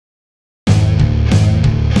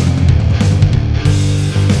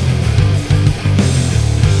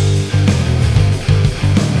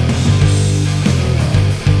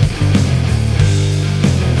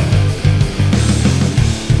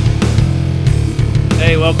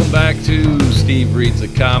welcome back to Steve Reads a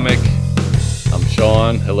Comic. I'm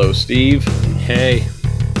Sean. Hello, Steve. Hey.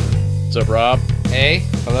 What's up, Rob? Hey.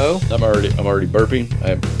 Hello. I'm already burping.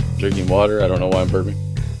 I'm drinking water. I don't know why I'm burping.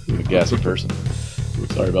 I'm a gassy person.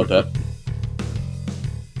 Sorry about that.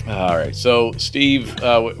 All right. So, Steve,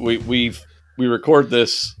 we record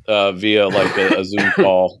this via like a Zoom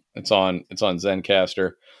call. It's on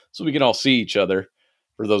Zencastr, so we can all see each other.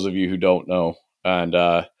 For those of you who don't know,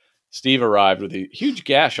 and Steve arrived with a huge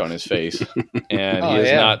gash on his face, and he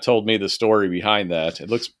has not told me the story behind that. It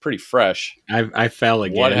looks pretty fresh. I fell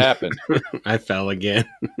again. What happened? I fell again.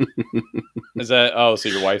 Is that so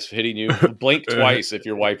your wife's hitting you? Blink twice if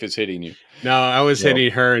your wife is hitting you. No, I was hitting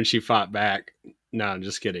her and she fought back. No, I'm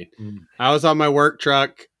just kidding. I was on my work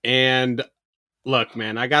truck, and look,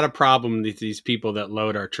 man, I got a problem with these people that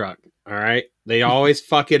load our truck. All right, they always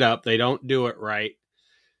fuck it up. They don't do it right.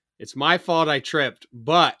 It's my fault I tripped,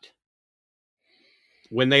 but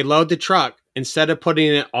when they load the truck, instead of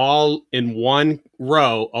putting it all in one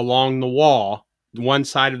row along the wall, one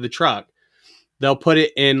side of the truck, they'll put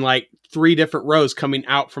it in like 3 different rows coming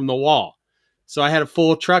out from the wall. So I had a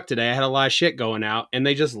full truck today. I had a lot of shit going out, and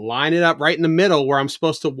they just line it up right in the middle where I'm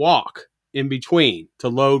supposed to walk in between to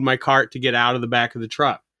load my cart to get out of the back of the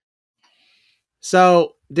truck.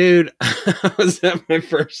 So, dude, I was at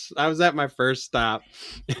my first stop,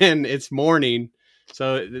 and it's morning.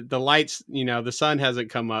 So the lights, the sun hasn't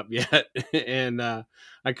come up yet. And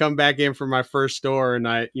I come back in from my first store, and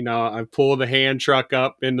I pull the hand truck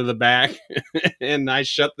up into the back and I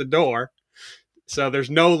shut the door. So there's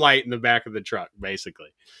no light in the back of the truck,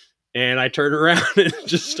 basically. And I turn around and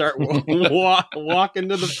just start walking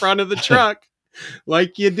to the front of the truck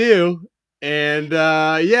like you do. And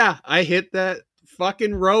I hit that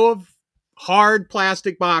fucking row of hard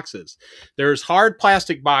plastic boxes. There's hard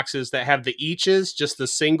plastic boxes that have the eaches, just the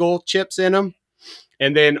single chips in them.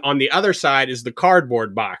 And then on the other side is the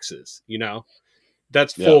cardboard boxes,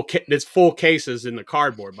 that's full. It's full cases in the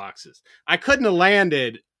cardboard boxes. I couldn't have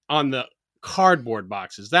landed on the cardboard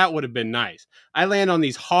boxes. That would have been nice. I land on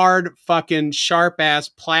these hard fucking sharp ass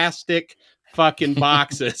plastic fucking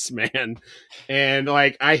boxes, man. And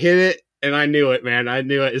like I hit it, and I knew it, man. I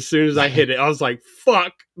knew it as soon as I hit it. I was like,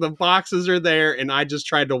 fuck, the boxes are there. And I just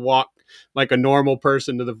tried to walk like a normal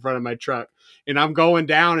person to the front of my truck. And I'm going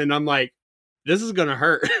down, and I'm like, this is going to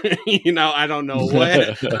hurt. I don't know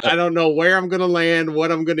I don't know where I'm going to land,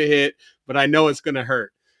 what I'm going to hit, but I know it's going to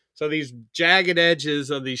hurt. So these jagged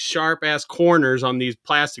edges of these sharp ass corners on these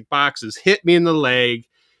plastic boxes hit me in the leg,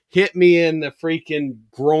 hit me in the freaking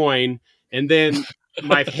groin. And then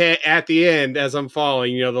my head at the end, as I'm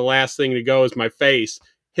falling, the last thing to go is my face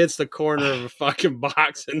hits the corner of a fucking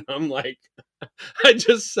box. And I'm like, I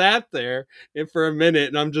just sat there and for a minute,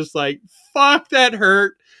 and I'm just like, fuck, that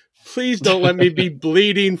hurt. Please don't let me be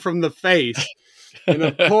bleeding from the face. And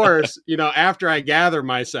of course, after I gather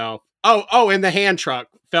myself, and the hand truck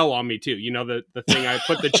fell on me too. The thing I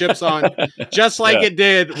put the chips on, just like it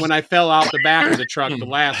did when I fell out the back of the truck the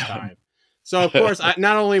last time. So of course,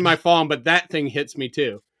 not only am I falling, but that thing hits me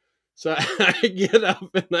too. So I get up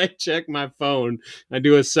and I check my phone. I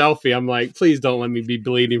do a selfie. I'm like, please don't let me be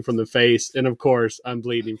bleeding from the face. And of course, I'm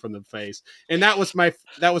bleeding from the face. And that was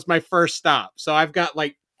my first stop. So I've got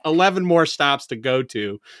like 11 more stops to go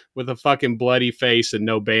to with a fucking bloody face and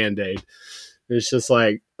no Band-Aid. It's just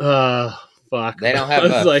like, fuck. They don't have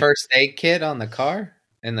a first aid kit on the car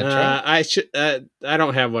in the truck? I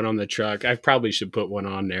don't have one on the truck. I probably should put one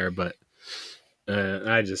on there, but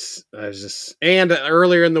and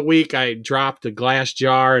earlier in the week, I dropped a glass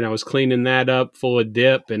jar and I was cleaning that up full of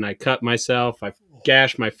dip, and I cut myself. I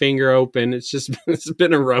gashed my finger open. It's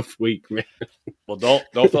been a rough week, man. Well, don't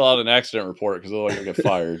fill out an accident report, because otherwise you'll get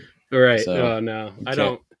fired. Right. So, oh, no, I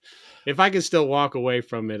don't. If I can still walk away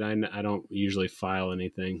from it, I don't usually file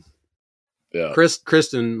anything. Yeah.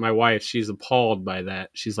 Kristen, my wife, she's appalled by that.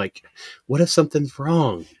 She's like, what if something's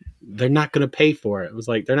wrong? They're not going to pay for it. It was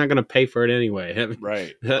like, they're not going to pay for it anyway.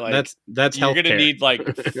 Right. That's healthcare. You're going to need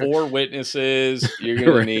like 4 witnesses. You're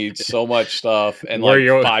going to need so much stuff, and like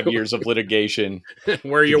 5 years of litigation.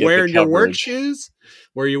 Were you wearing your work shoes?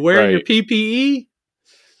 Were you wearing your PPE?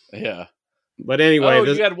 Yeah. But anyway,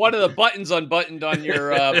 you had one of the buttons unbuttoned on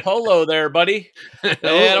your polo there, buddy.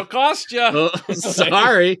 That'll cost you. Oh,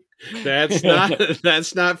 sorry, that's not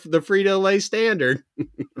the Frito-Lay standard.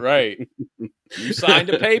 Right. You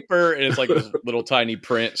signed a paper, and it's like this little tiny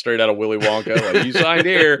print straight out of Willy Wonka. Like, you signed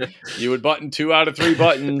here. You would button 2 out of 3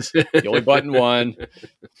 buttons. You only button 1.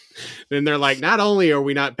 Then they're like, not only are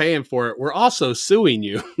we not paying for it, we're also suing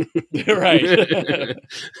you. Right.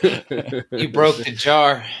 You broke the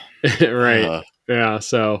jar. Right. Yeah,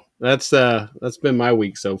 so that's been my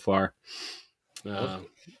week so far.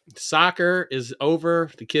 Soccer is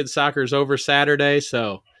over. The kids' soccer is over Saturday,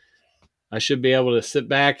 so I should be able to sit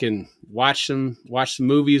back and watch some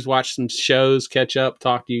movies, watch some shows, catch up,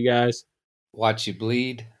 talk to you guys. Watch you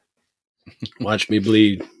bleed. Watch me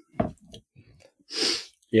bleed.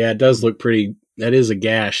 Yeah, it does look pretty. That is a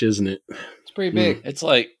gash, isn't it? It's pretty big. It's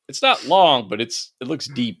like, it's not long, but it looks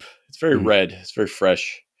deep. It's very red. It's very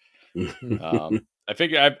fresh. I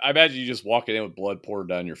figure, I imagine you just walking in with blood poured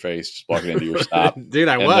down your face, just walking into your stop. Dude,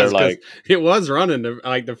 I was, like, it was running.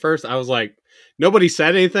 The first, I was like, nobody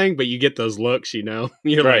said anything, but you get those looks,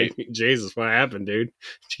 You're right. Like, Jesus, what happened, dude?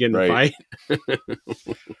 Did you get in a fight?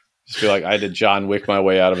 Just feel like I had to John Wick my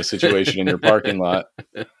way out of a situation in your parking lot.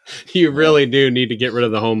 You really do need to get rid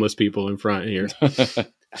of the homeless people in front here.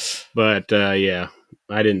 But, yeah,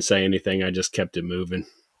 I didn't say anything. I just kept it moving.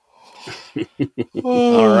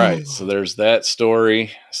 All right, so there's that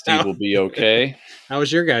story. Steve will be okay. How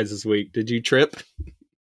was your guys this week? Did you trip?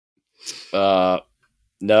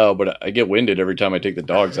 No, but I get winded every time I take the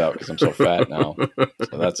dogs out because I'm so fat now.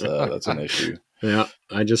 So that's an issue. Yeah,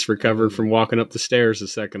 I just recovered from walking up the stairs a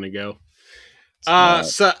second ago.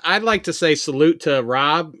 So I'd like to say salute to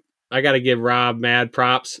Rob. I got to give Rob mad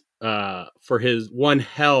props for his one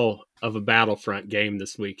hell of a Battlefront game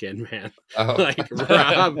this weekend, man. Oh. Like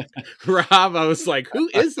Rob, I was like, who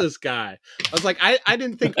is this guy? I was like, I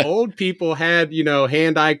didn't think old people had,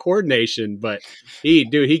 hand-eye coordination, but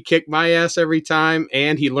he kicked my ass every time,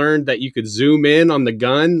 and he learned that you could zoom in on the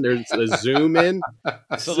gun. There's a zoom in.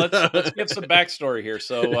 So let's give some backstory here.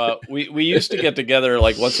 So we used to get together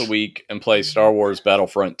like once a week and play Star Wars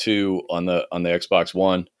Battlefront 2 on the Xbox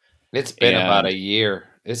One. It's been about a year.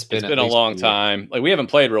 It's been a long time. Like, we haven't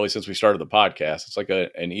played really since we started the podcast. It's like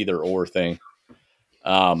an either or thing.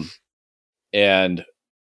 And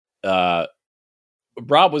Rob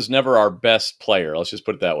was never our best player. Let's just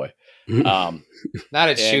put it that way. Not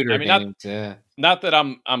at shooter games. Not that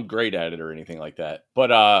I'm great at it or anything like that.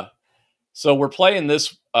 But so we're playing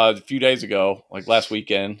this a few days ago, like last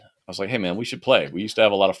weekend. I was like, hey man, we should play. We used to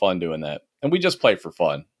have a lot of fun doing that, and we just play for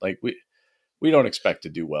fun. Like we don't expect to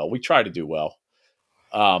do well. We try to do well.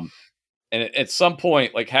 And at some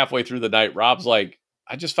point, like halfway through the night, Rob's like,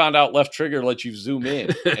 I just found out left trigger lets you zoom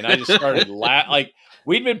in. And I just started like,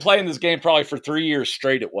 we'd been playing this game probably for 3 years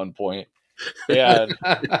straight at one point. And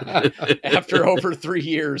after over 3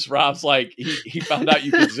 years, Rob's like, he found out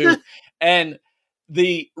you could zoom. And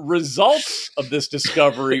the results of this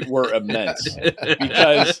discovery were immense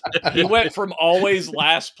because he went from always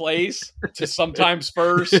last place to sometimes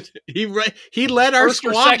first. He led our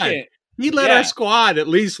squad. Second. He led our squad at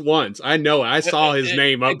least once. I know. I saw his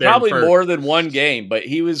name up there. Probably more than one game, but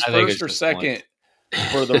he was first or second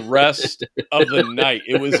for the rest of the night.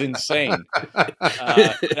 It was insane.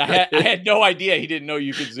 I had no idea he didn't know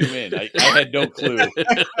you could zoom in. I had no clue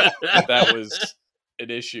that was an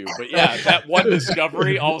issue. But yeah, that one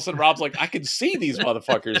discovery, all of a sudden Rob's like, I can see these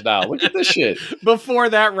motherfuckers now. Look at this shit. Before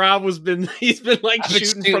that, Rob he's been like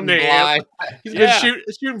shooting from the hip. He's been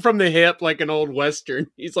shooting from the hip like an old Western.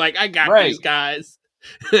 He's like, I got these guys.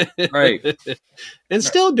 Right. And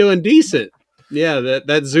still doing decent. Yeah,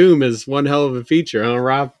 that zoom is one hell of a feature, huh,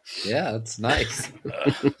 Rob? Yeah, it's nice.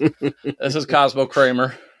 This is Cosmo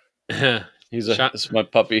Kramer. This is my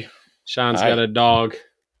puppy. Sean's got a dog.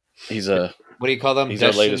 He's a... What do you call them? He's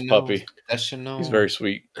our latest puppy. Deschanel? He's very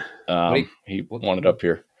sweet. He wanted up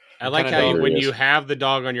here. I like how when you have the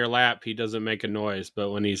dog on your lap, he doesn't make a noise,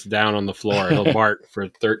 but when he's down on the floor, he'll bark for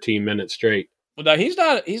 13 minutes straight. Well, no, he's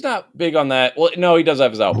not big on that. Well, no, he does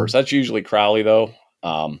have his outbursts. That's usually Crowley, though.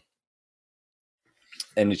 And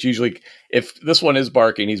it's usually, if this one is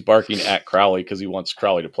barking, he's barking at Crowley because he wants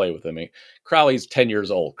Crowley to play with him. Crowley's 10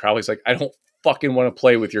 years old. Crowley's like, I don't fucking want to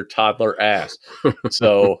play with your toddler ass.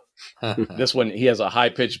 So this one, he has a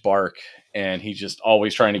high-pitched bark, and he's just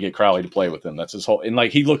always trying to get Crowley to play with him. That's his whole, and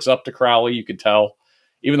like, he looks up to Crowley, you can tell,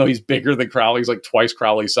 even though he's bigger than Crowley, he's like twice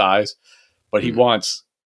Crowley's size, but he wants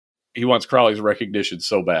Crowley's recognition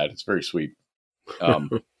so bad. It's very sweet.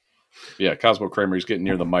 Yeah, Cosmo Kramer's getting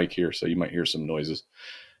near the mic here, so you might hear some noises.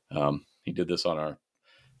 He did this on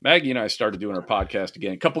Maggie and I started doing our podcast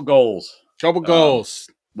again. Couple goals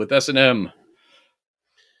with S&M.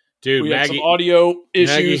 Dude, we had some audio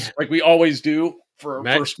issues like we always do for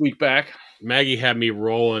our first week back. Maggie had me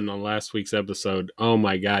rolling on last week's episode. Oh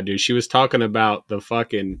my God, dude. She was talking about the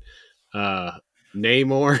fucking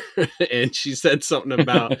Namor, and she said something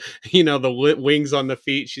about, the wings on the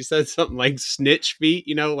feet. She said something like snitch feet,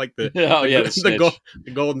 like the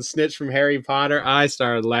golden snitch from Harry Potter. I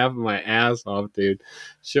started laughing my ass off, dude.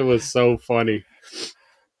 Shit was so funny.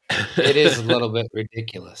 It is a little bit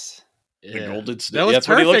ridiculous. The golden snitch. That was That's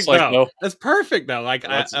perfect, what he looks like, though. That's perfect, though. Like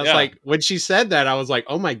I was like, when she said that, I was like,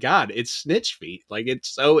 oh my god, it's snitch feet. Like it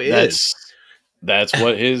so is. That's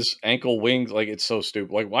what his ankle wings. Like it's so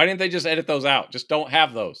stupid. Like why didn't they just edit those out? Just don't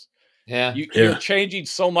have those. Yeah. You're changing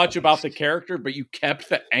so much about the character, but you kept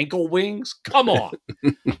the ankle wings. Come on,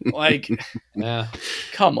 like, Yeah.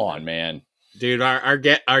 Come on, man. Dude, our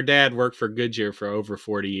dad worked for Goodyear for over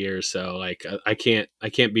 40 years, so like I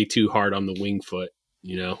can't be too hard on the wing foot,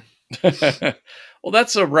 you know. Well,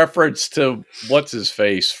 that's a reference to what's his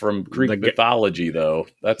face from Greek mythology, though.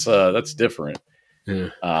 That's different. Yeah.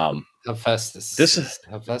 Hephaestus.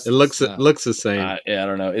 Hephaestus. It looks the same. Yeah, I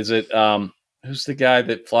don't know. Is it who's the guy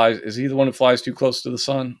that flies? Is he the one who flies too close to the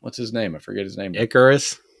sun? What's his name? I forget his name.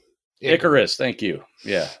 Icarus. Icarus. Thank you.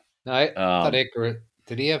 Yeah. No, I thought Icarus.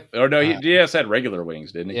 Did he have? Oh no, he had regular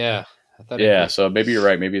wings, didn't he? Yeah. I thought. Yeah. So maybe you're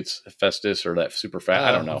right. Maybe it's Hephaestus or that super fat.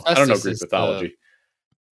 I don't know. I don't know Greek mythology.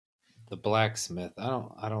 The blacksmith.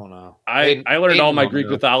 I don't know. I learned all my Greek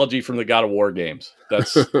mythology from the God of War games.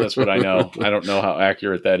 That's what I know. I don't know how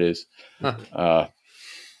accurate that is.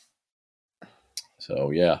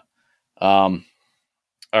 So yeah. All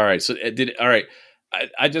right. So all right.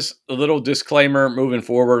 I just a little disclaimer moving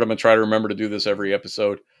forward. I'm gonna try to remember to do this every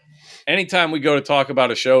episode. Anytime we go to talk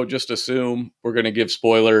about a show, just assume we're going to give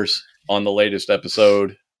spoilers on the latest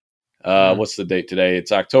episode. What's the date today?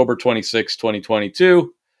 It's October 26,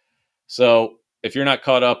 2022. So if you're not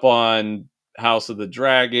caught up on House of the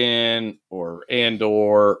Dragon or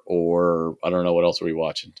Andor or I don't know what else are we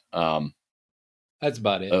watching. That's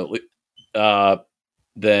about it.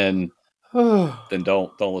 Then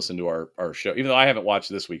don't listen to our show. Even though I haven't watched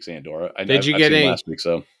this week's Andor. Did you get any last week?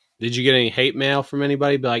 So did you get any hate mail from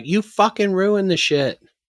anybody? Be like, you fucking ruined the shit.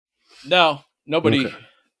 No, nobody. Okay.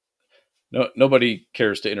 Nobody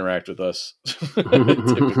cares to interact with us.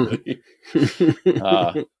 Typically.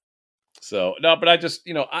 So no, but I just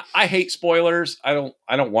I hate spoilers. I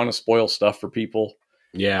don't want to spoil stuff for people.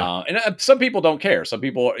 Yeah, and some people don't care. Some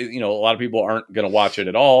people, a lot of people aren't going to watch it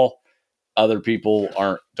at all. Other people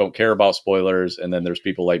don't care about spoilers, and then there's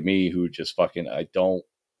people like me who just fucking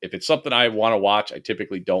if it's something I want to watch, I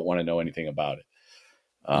typically don't want to know anything about it.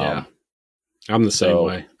 Yeah, I'm the same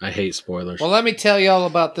way. I hate spoilers. Well, let me tell you all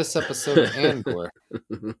about this episode of Andor.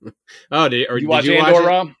 Did you watch Andor,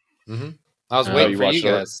 Rob? Mm-hmm. I was waiting for you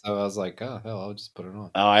guys, so I was like, "Oh hell, I'll just put it on."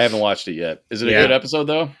 Oh, I haven't watched it yet. Is it a good episode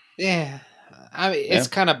though? Yeah, I mean, it's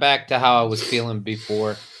kind of back to how I was feeling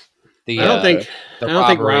before. I don't think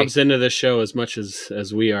Rob's into this show as much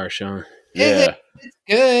as we are, Sean. Yeah, it's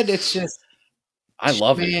good. It's just. I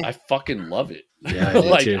love it. I fucking love it. Yeah,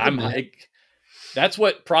 I'm like, that's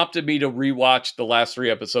what prompted me to rewatch the last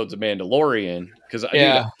 3 episodes of Mandalorian because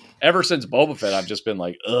ever since Boba Fett, I've just been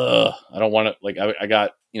like, ugh, I don't want to. Like, I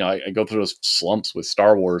got I go through those slumps with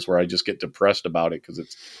Star Wars where I just get depressed about it because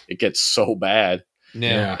it gets so bad.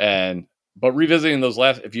 Yeah, but revisiting those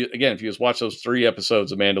if you just watch those 3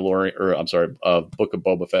 episodes of Mandalorian, or I'm sorry, of Book of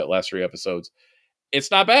Boba Fett, last 3 episodes,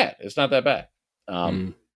 it's not bad. It's not that bad.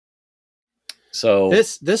 So not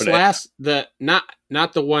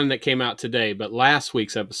the one that came out today, but last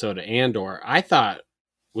week's episode of Andor, I thought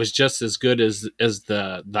was just as good as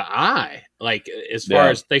the Eye. Like as far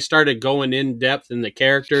as they started going in depth in the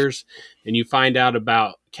characters, and you find out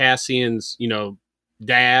about Cassian's,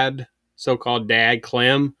 dad, so-called dad,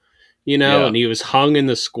 Clem, and he was hung in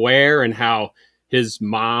the square, and how his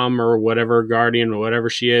mom or whatever guardian or whatever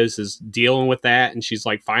she is dealing with that, and she's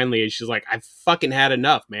like, she's like, I've fucking had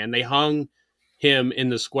enough, man. They hung him in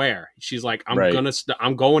the square. She's like,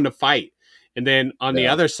 I'm going to fight. And then on the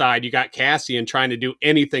other side, you got Cassian trying to do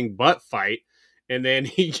anything but fight. And then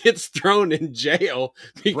he gets thrown in jail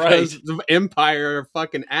because the Empire are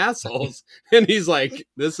fucking assholes. And he's like,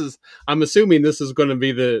 I'm assuming this is going to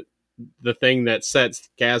be the thing that sets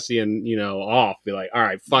Cassian, off. Be like, all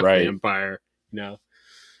right, fuck the Empire, Dude,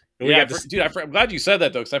 I'm glad you said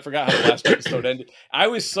that, though, because I forgot how the last episode ended. I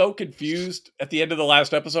was so confused at the end of the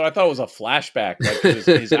last episode. I thought it was a flashback, like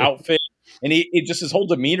his outfit, and his whole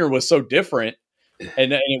demeanor was so different.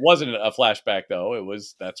 And it wasn't a flashback, though.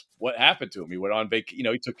 That's what happened to him. He went on vacation.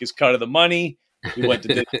 He took his cut of the money. He went to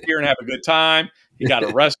disappear and have a good time. He got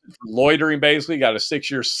arrested for loitering, basically. Got a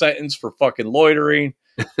 6-year sentence for fucking loitering.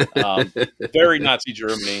 Very Nazi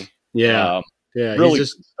Germany. Yeah. Yeah, really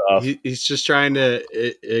he's just trying to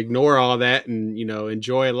ignore all that and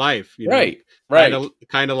enjoy life. Right.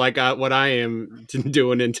 Kind of like what I am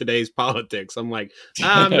doing in today's politics. I'm like,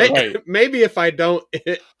 maybe if I don't.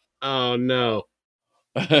 Oh no!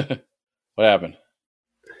 What happened?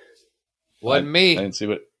 Wasn't me. I didn't see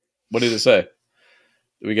what. What did it say?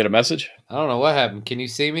 Did we get a message? I don't know what happened. Can you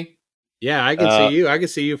see me? Yeah, I can see you. I can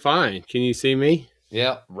see you fine. Can you see me?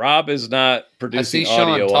 Yeah. Rob is not I producing see Sean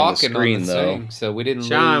audio on the talking screen, though. thing, so we didn't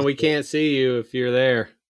Sean, lose we can't see you if you're there.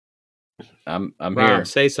 I'm Rob, here.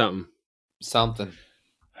 say something. something.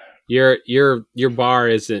 Your bar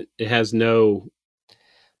isn't. It has no.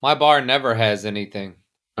 My bar never has anything.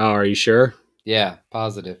 Oh, are you sure? Yeah,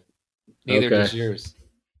 positive. Neither Okay. does yours.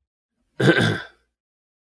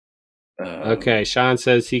 Okay, Sean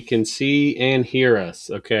says he can see and hear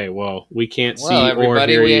us. Okay, well, we can't see Well, or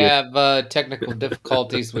everybody, hear we you. have technical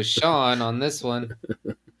difficulties with Sean on this one.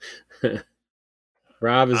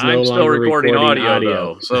 Rob is no I'm still longer recording audio,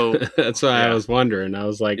 though, so that's why I yeah. was wondering. I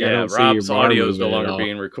was like, I yeah, don't see Rob's your bar audio is no moving at longer all.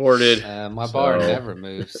 being recorded. My bar So- never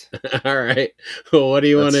moves. All right. Well, what do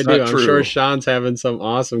you want to That's do? not I'm sure true. Sean's having some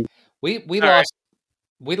awesome. We All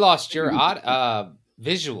lost your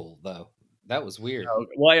visual though. That was weird.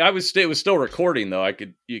 Well, it was still recording though.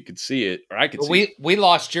 You could see it, or I could But see. we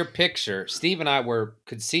lost your picture. Steve and I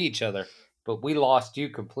could see each other, but we lost you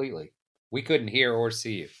completely. We couldn't hear or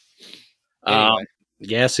see you. Anyway,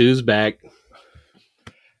 Guess who's back?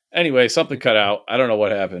 Anyway, something cut out. I don't know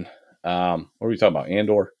what happened. What were we talking about?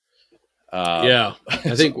 Andor. Yeah,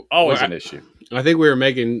 I think always an issue. I think we were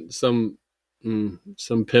making some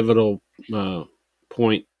pivotal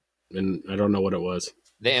point, and I don't know what it was.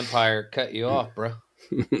 the Empire cut you off, bro.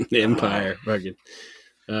 The Empire, fucking.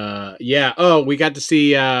 Yeah. Oh, we got to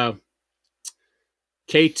see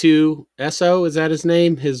K2SO. Is that his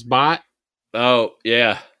name? His bot. Oh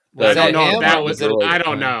yeah. Was I don't that know him if or that was was. it- I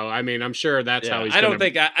don't know. I mean, I'm sure that's how he's. I don't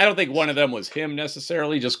think one of them was him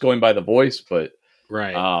necessarily, just going by the voice, but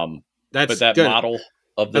Right. but That's that good. model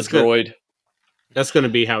of the That's good. droid. That's going to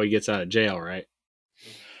be how he gets out of jail, right?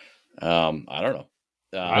 I don't know.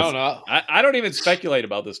 I don't know. I don't even speculate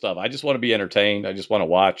about this stuff. I just want to be entertained. I just want to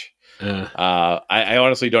watch. Uh, I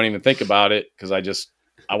honestly don't even think about it because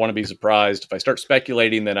I want to be surprised. If I start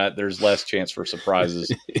speculating, then there's less chance for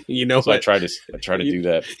surprises. you know So I what? try to do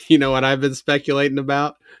that. You know what I've been speculating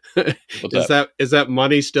about? What's Is that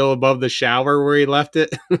money still above the shower where he left it?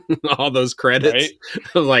 All those credits. Right?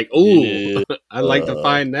 I was like, ooh, Yeah. I'd like to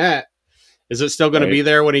find that. Is it still going Right. to be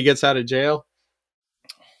there when he gets out of jail?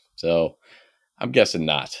 So I'm guessing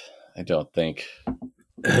not. I don't think.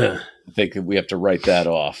 I think we have to write that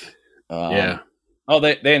off. Yeah. Oh,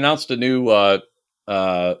 they announced a new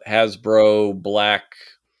Hasbro Black.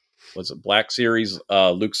 What's it? Black Series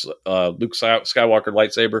Luke Skywalker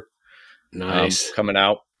lightsaber. Nice. Coming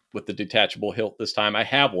out with the detachable hilt this time. I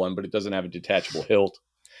have one, but it doesn't have a detachable hilt,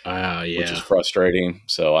 Yeah. which is frustrating.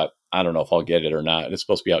 So I don't know if I'll get it or not. It's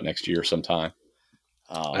supposed to be out next year sometime.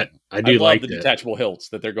 I I do love like the that. detachable hilts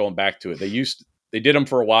that they're going back to it. They did them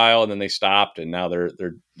for a while and then they stopped, and now they're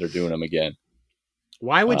doing them again.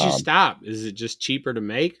 Why would you Um, stop? Is it just cheaper to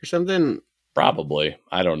make or something? Probably,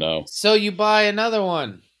 I don't know. So you buy another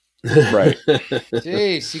one. Right.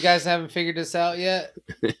 Jeez, you guys haven't figured this out yet?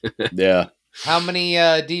 Yeah, How many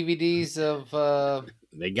DVDs of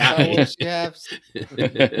They got Star me. Wars you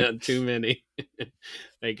have? Too many.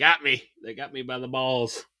 They got me. They got me by the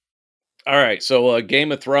balls. all right. So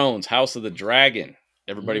Game of Thrones, House of the Dragon.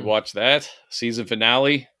 Everybody Mm. watch that season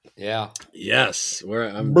finale. Yeah. Yes.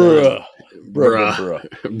 I'm done. Bruh.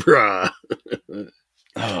 Bruh.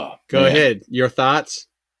 Oh, Go man. ahead. Your thoughts,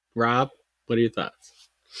 Rob? What are your thoughts?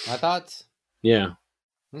 My thoughts? Yeah.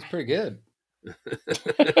 That's pretty good. All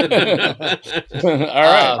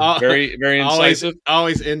right. Very, very incisive.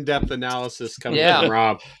 Always in-depth analysis coming Yeah. from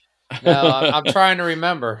Rob. No, I'm trying to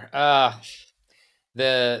remember.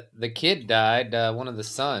 The kid died. One of the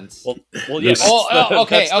sons. Well, yeah. Oh,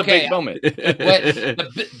 okay, that's the okay. big moment.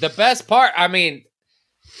 The best part. I mean,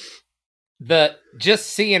 just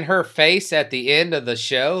seeing her face at the end of the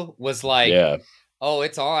show was like, Yeah. oh,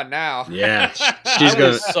 it's on now. Yeah. I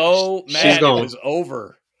was so mad going- it was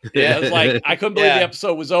over. Yeah. I was like, I couldn't believe Yeah. the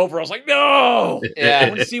episode was over. I was like, no, Yeah. I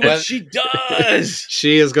want to see what she does.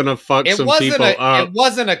 She is gonna fuck It some wasn't people up. it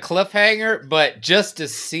wasn't a cliffhanger, but just to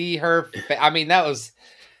see her, I mean, that was,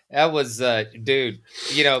 dude.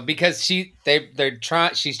 You know, because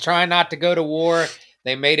she's trying not to go to war.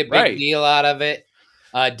 They made a big Right. deal out of it.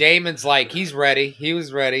 Damon's like, he's ready. He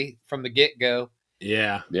was ready from the get go.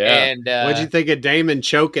 Yeah. Yeah. And What'd you think of Damon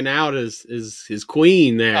choking out his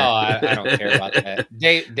queen there? Oh, I don't care about that.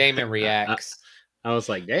 Damon reacts. I was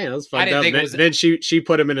like, damn, that's I fucked didn't up. think it Then, was- then she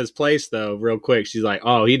put him in his place though, real quick. She's like,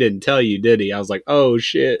 oh, he didn't tell you, did he? I was like, oh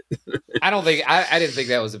shit. I didn't think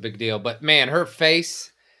that was a big deal. But man, her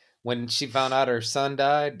face when she found out her son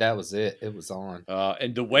died, that was it. It was on.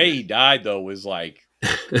 And the way he died though was like,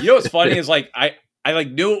 you know what's funny is like I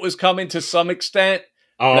like knew it was coming to some extent,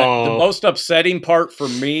 The most upsetting part for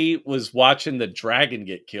me was watching the dragon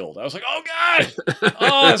get killed. I was like, oh God.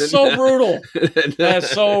 Oh, that's so brutal.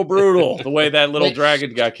 That's so brutal. The way that little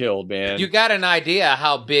dragon got killed, man. You got an idea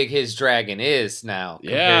how big his dragon is now.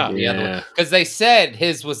 Yeah. To the other one. Because they said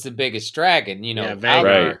his was the biggest dragon, you know. Yeah, Vhagar.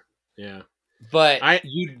 Right. Yeah. But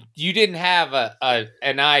you didn't have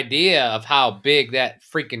an idea of how big that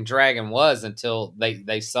freaking dragon was until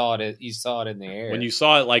they saw it. You saw it in the air. When you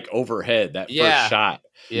saw it like overhead, that first shot,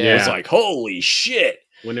 it was like, holy shit.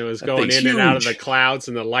 When it was going in and out of the clouds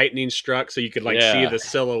and the lightning struck, so you could see the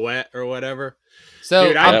silhouette or whatever. So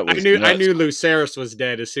dude, I knew Lucerys was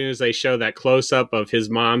dead as soon as they showed that close up of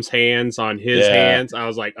his mom's hands on his hands. I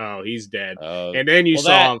was like, "Oh, he's dead." And then you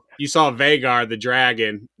saw Vhagar the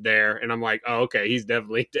dragon there, and I'm like, "Oh, okay, he's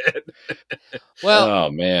definitely dead." Well,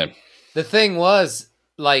 oh man, the thing was,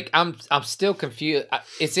 like, I'm still confused.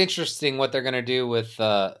 It's interesting what they're gonna do with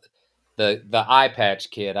the eye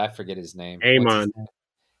patch kid. I forget his name. Aemon.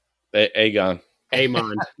 Aegon.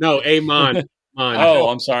 Aemon. No, Aemon. Oh,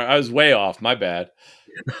 I'm sorry. I was way off. My bad.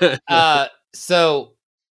 So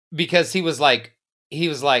because he was like,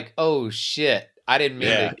 oh shit, I didn't mean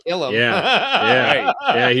to kill him.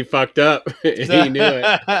 Yeah, he fucked up. He knew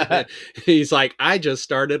it. He's like, I just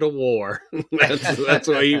started a war. That's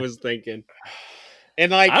what he was thinking.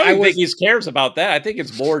 And like, I don't think he cares about that. I think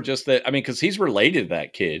it's more just that. I mean, because he's related to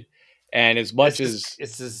that kid, and as much as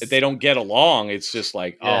if they don't get along, it's just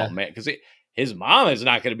like, oh man, because his mom is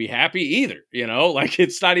not going to be happy either. You know, like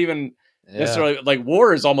it's not even necessarily like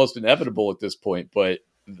war is almost inevitable at this point. But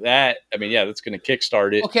that, I mean, that's going to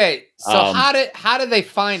kickstart it. Okay, so how did they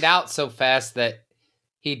find out so fast that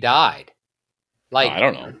he died? Like, I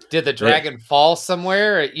don't know. Did the dragon fall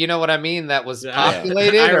somewhere? You know what I mean? That was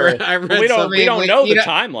populated. We don't know the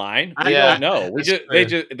timeline. We don't know.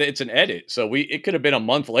 It's an edit, so it could have been a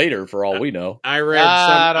month later for all we know. I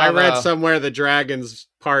read somewhere the dragon's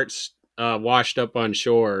parts washed up on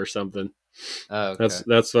shore or something. Oh, okay.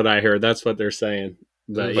 That's what I heard. That's what they're saying.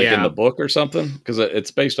 But, like in the book or something, because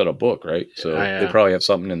it's based on a book, right? So they probably have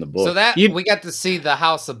something in the book. So that we got to see the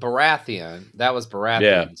House of Baratheon. That was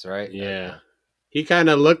Baratheon's, right? Yeah. He kind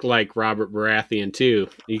of looked like Robert Baratheon too.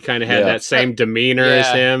 He kind of had that same demeanor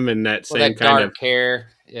as him, and that same kind dark hair.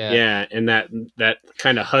 Yeah, and that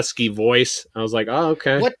kind of husky voice. I was like, oh,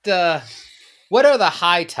 okay. What are the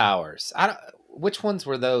high towers? Which ones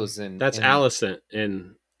were those? That's Alicent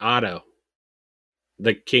and Otto,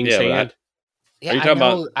 the King's Hand. Are you talking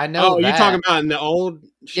about? I know. Oh, you're talking about in the old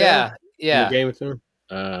show? Yeah. In the Game of Thrones.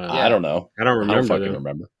 I don't know. I don't remember. I don't fucking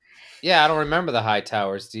remember. Yeah, I don't remember the high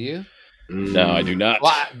towers. Do you? No, I do not.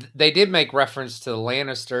 Well, they did make reference to the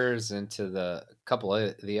Lannisters and to the couple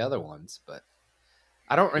of the other ones, but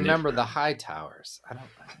I don't remember the high towers. I don't.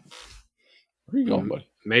 Where are you going, buddy?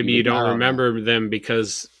 Maybe you don't remember them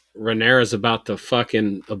because Rhaenyra's about to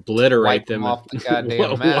fucking obliterate them. Off the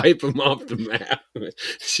goddamn map. Wipe them off the map.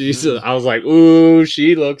 I was like, ooh,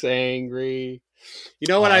 she looks angry. You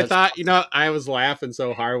know what I thought? You know, I was laughing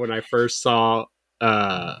so hard when I first saw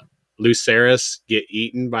Lucerys get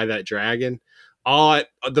eaten by that dragon.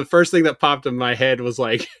 The first thing that popped in my head was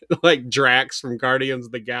like Drax from Guardians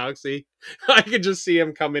of the Galaxy. I could just see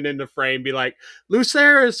him coming into frame, be like,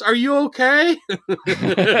 "Lucerys, are you okay?"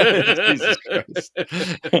 Jesus Christ.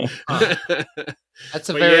 That's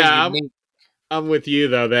a very unique. I'm with you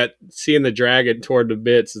though. That seeing the dragon toward the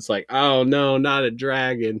bits, it's like, oh no, not a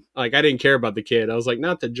dragon. Like I didn't care about the kid. I was like,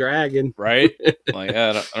 not the dragon, right? Like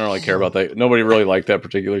I don't really care about that. Nobody really liked that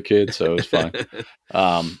particular kid, so it was fine.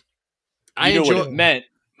 I knew what it meant,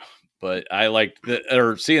 but I liked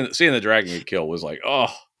seeing the dragon get killed was like, oh,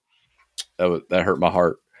 that hurt my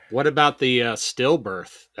heart. What about the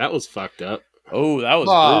stillbirth? That was fucked up. Oh, that was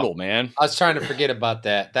brutal, man. I was trying to forget about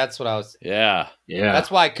that. That's what I was. Yeah. That's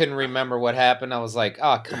why I couldn't remember what happened. I was like,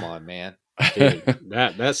 oh, come on, man. Dude,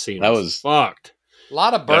 that scene was fucked. A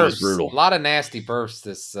lot of births. A lot of nasty births.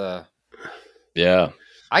 This. Yeah.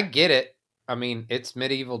 I get it. I mean, it's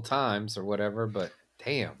medieval times or whatever, but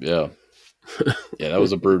damn. Yeah. Yeah, that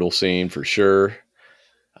was a brutal scene for sure.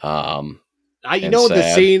 The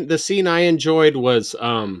scene I enjoyed was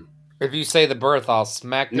if you say the birth, I'll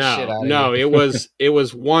smack the shit out of you. No, it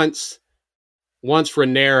was once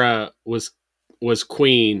Rhaenyra was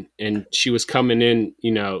queen and she was coming in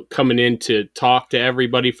to talk to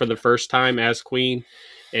everybody for the first time as queen,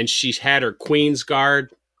 and she had her queen's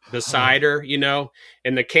guard beside her,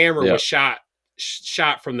 and the camera was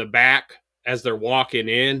shot from the back as they're walking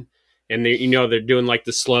in. And they're doing like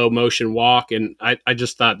the slow motion walk, and I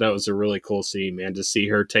just thought that was a really cool scene, man, to see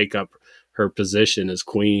her take up her position as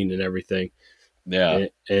queen and everything. Yeah.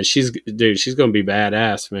 And she's gonna be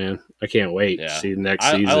badass, man. I can't wait to Yeah. see the next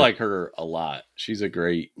season. I like her a lot. She's a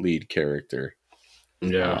great lead character.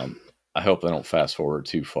 Yeah. I hope they don't fast forward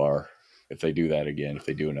too far. If they do that again, if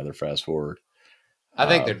they do another fast forward, I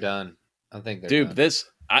think they're done. I think they're dude. done.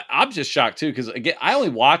 I'm just shocked too because again, I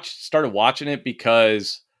only started watching it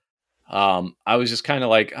because I was just kind of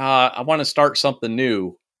like, I want to start something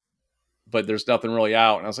new, but there's nothing really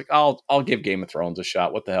out, and I was like, I'll give Game of Thrones a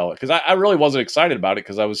shot. What the hell? Because I really wasn't excited about it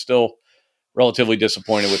because I was still relatively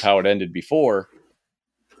disappointed with how it ended before.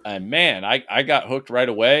 And man, I got hooked right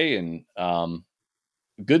away, and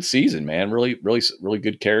good season, man. Really, really, really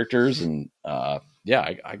good characters, and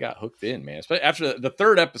yeah, I got hooked in, man. But after the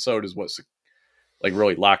third episode is what's like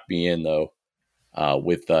really locked me in, though,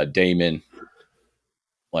 with Damon,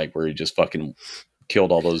 like where he just fucking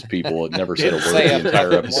killed all those people. It never said a word the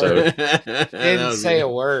entire episode. Didn't say a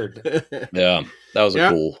word. Yeah, that was a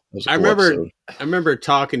cool. I remember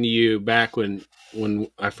talking to you back when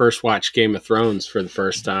I first watched Game of Thrones for the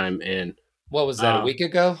first time, and what was that, a week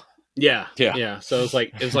ago? Yeah. So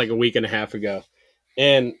it was like a week and a half ago,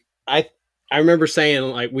 and I remember saying,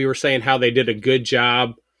 like, we were saying how they did a good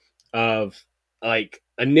job of, like,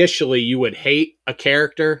 initially you would hate a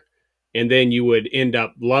character and then you would end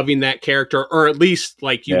up loving that character, or at least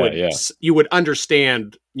like you would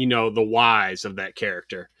understand, the whys of that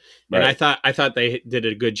character. Right. And I thought they did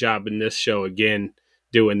a good job in this show again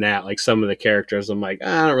doing that. Like, some of the characters, I'm like,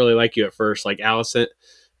 I don't really like you at first, like Alicent.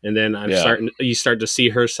 And then you start to see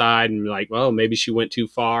her side and be like, well, maybe she went too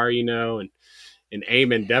far, and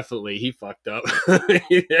Aemon, definitely, he fucked up.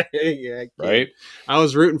 Yeah, right. I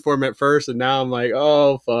was rooting for him at first, and now I'm like,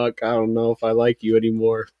 oh fuck, I don't know if I like you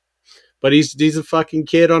anymore. But he's a fucking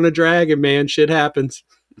kid on a dragon, man. Shit happens.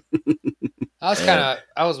 I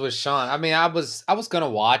was with Sean. I mean, I was gonna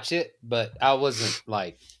watch it, but I wasn't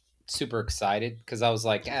like super excited because I was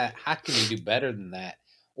like, how can you do better than that?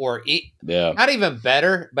 Or not even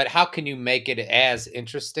better, but how can you make it as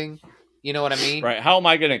interesting? You know what I mean? Right. How am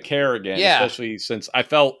I going to care again? Yeah. Especially since I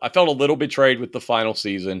felt a little betrayed with the final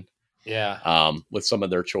season. Yeah. With some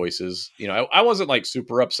of their choices, I wasn't like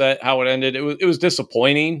super upset how it ended. It was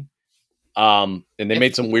disappointing. And they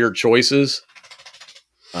made some weird choices.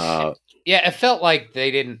 Yeah, it felt like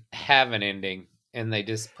they didn't have an ending and they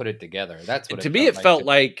just put it together. That's what to me it felt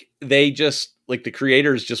like they just, like, the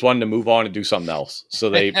creators just wanted to move on and do something else. So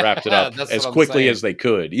they wrapped it up as quickly as they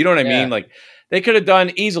could. You know what I mean? Like, they could have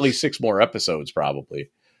done easily 6 more episodes probably.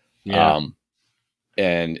 Yeah.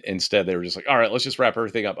 And instead they were just like, all right, let's just wrap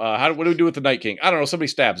everything up. What do we do with the Night King? I don't know. Somebody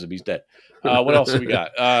stabs him. He's dead. What else have we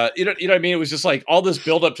got? You know what I mean? It was just like all this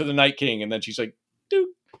build up to the Night King. And then she's like, dude,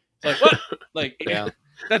 like, what? Like, yeah,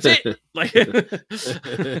 that's it. Like,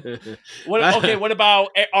 what about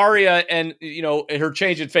Arya and, her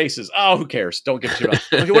changing faces? Oh, who cares? Don't give a shit about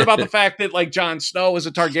it. Okay, what about the fact that, like, Jon Snow is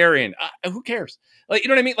a Targaryen? Who cares? Like, you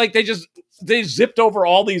know what I mean? Like, they zipped over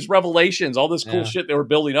all these revelations, all this cool shit they were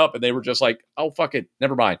building up, and they were just like, oh, fuck it,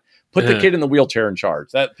 never mind. Put the kid in the wheelchair in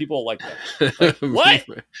charge. That people like that.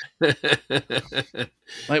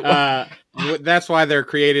 Like, what? That's why they're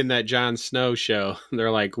creating that Jon Snow show.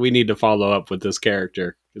 They're like, we need to follow up with this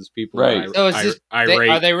character because people are irate.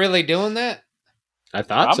 Are they really doing that? I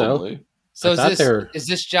thought Probably. So is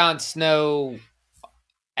this Jon Snow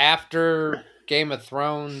after Game of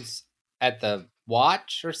Thrones at the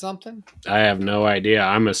Watch or something? I have no idea.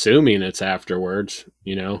 I'm assuming it's afterwards,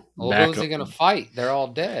 Well, who's he going to fight? They're all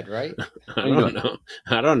dead, right? I don't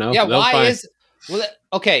know. Yeah,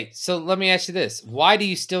 okay, so let me ask you this. Why do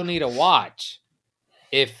you still need a Watch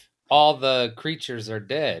if all the creatures are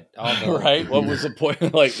dead? Right? What was the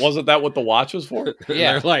point? Like, wasn't that what the Watch was for?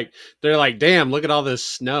 Yeah. They're like, damn, look at all this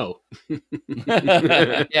snow.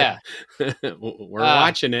 Yeah. We're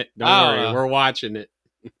watching it. Don't worry. We're watching it.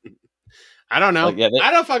 I don't know.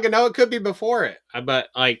 I don't fucking know. It could be before it, but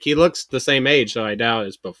like, he looks the same age, so I doubt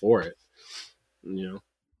it's before it.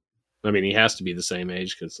 I mean, he has to be the same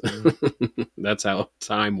age because that's how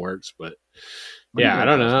time works. But yeah, I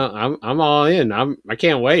don't know. I'm all in. I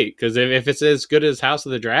can't wait because if it's as good as House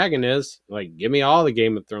of the Dragon is, like, give me all the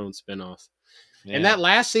Game of Thrones spinoffs. Yeah. And that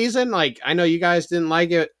last season, like, I know you guys didn't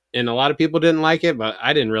like it, and a lot of people didn't like it, but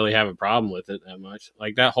I didn't really have a problem with it that much.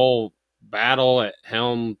 Like, that whole battle at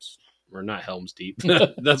Helm's. Or not Helm's Deep.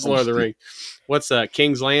 That's Lord of the Rings. What's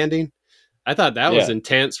King's Landing? I thought that was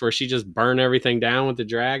intense, where she just burned everything down with the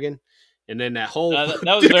dragon, and then that whole that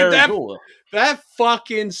was very cool. That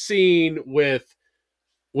fucking scene with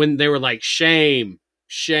when they were like, shame.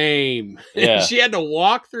 Yeah. She had to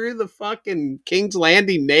walk through the fucking King's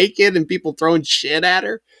Landing naked, and people throwing shit at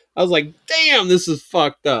her. I was like, damn, this is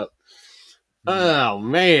fucked up. Oh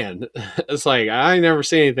man, it's like I never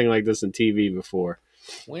seen anything like this in TV before.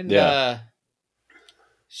 When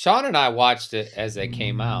Sean and I watched it as they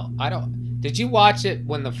came out. Did you watch it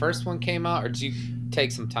when the first one came out, or did you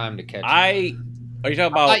take some time to catch it? Are you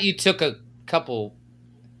talking about? I thought you took a couple.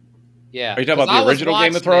 Yeah. Are you talking about the original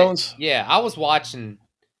Game of Thrones? Yeah, I was watching.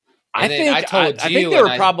 I think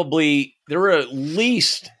there were at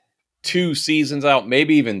least 2 seasons out,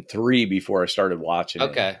 maybe even 3 before I started watching it.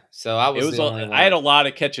 Okay, so I had a lot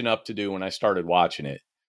of catching up to do when I started watching it.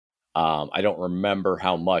 I don't remember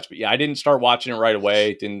how much, but yeah, I didn't start watching it right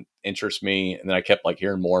away. It didn't interest me, and then I kept like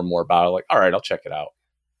hearing more and more about it. Like, all right, I'll check it out.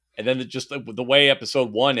 And then just the way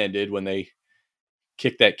episode 1 ended when they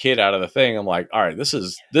kicked that kid out of the thing, I'm like, all right, this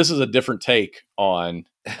is a different take on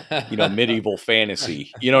medieval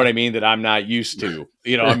fantasy. You know what I mean? That I'm not used to.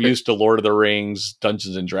 I'm used to Lord of the Rings,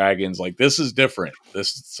 Dungeons and Dragons. Like, this is different.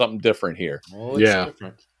 This is something different here. Oh, it's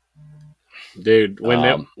different. Dude, when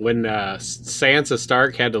Sansa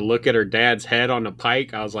Stark had to look at her dad's head on the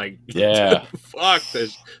pike, I was like, yeah,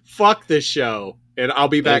 fuck this show, and I'll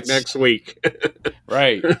be back next week.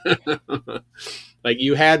 Right. Like,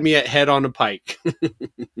 you had me at head on the pike.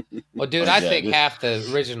 Well, dude, I think half the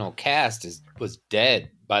original cast was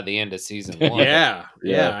dead by the end of season 1. Yeah,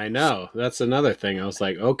 I know. That's another thing. I was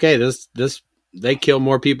like, okay, this they kill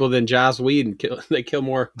more people than Joss Whedon. They kill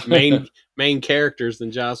more main characters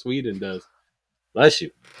than Joss Whedon does. Bless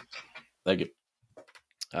you. Thank you.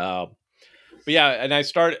 But yeah, and I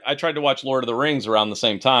tried to watch Lord of the Rings around the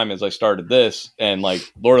same time as I started this, and like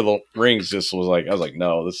Lord of the Rings just was like, I was like,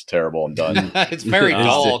 no, this is terrible. I'm done. It's very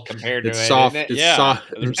dull compared to it's it. Soft. Isn't it? It's soft.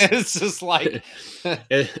 It's just like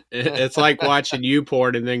it's like watching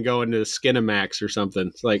YouPorn and then going to Skinamax or something.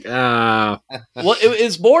 It's like well,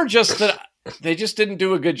 it's more just that they just didn't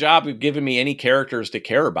do a good job of giving me any characters to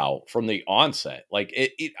care about from the onset. Like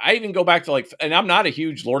I even go back to and I'm not a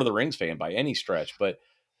huge Lord of the Rings fan by any stretch, but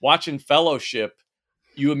watching Fellowship,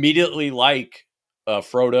 you immediately like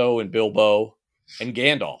Frodo and Bilbo and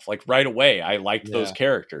Gandalf. Like right away, I liked those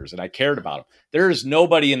characters and I cared about them. There's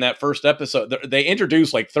nobody in that first episode. They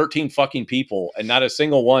introduced like 13 fucking people, and not a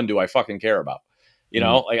single one do I fucking care about.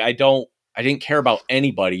 Like I didn't care about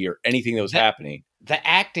anybody or anything that was happening. The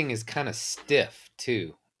acting is kind of stiff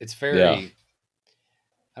too. It's very,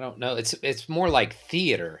 I don't know. It's more like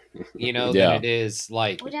theater, than it is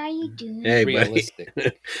like. What are you doing? Hey, realistic.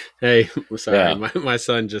 Buddy. Hey, sorry, my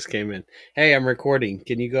son just came in. Hey, I'm recording.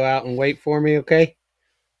 Can you go out and wait for me? Okay.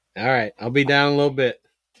 All right, I'll be down a little bit.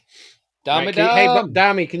 Hey,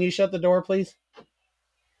 Dami, can you shut the door, please?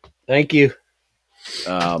 Thank you.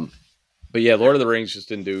 But yeah, Lord of the Rings just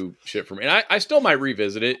didn't do shit for me. And I still might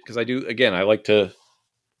revisit it because I do. Again, I like to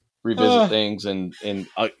revisit things and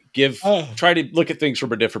try to look at things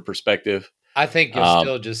from a different perspective. I think you'll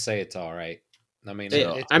still just say it's all right. I mean,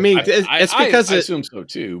 it's because I assume so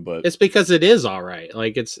too, but it's because it is all right.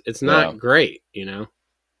 Like it's not great,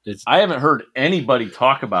 I haven't heard anybody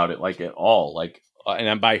talk about it like at all. Like,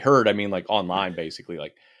 and by heard I mean like online, basically.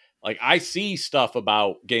 Like I see stuff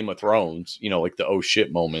about Game of Thrones, like the oh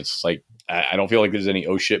shit moments. It's like I don't feel like there's any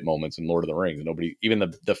oh shit moments in Lord of the Rings. Nobody, even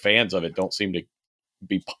the fans of it, don't seem to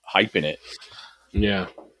be hyping it. Yeah.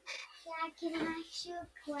 Can I ask you a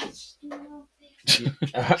question?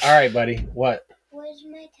 All right, buddy. What? Where's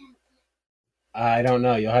my tablet? I don't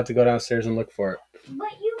know. You'll have to go downstairs and look for it. But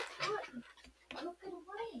you took it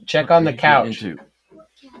away. Check on the couch. What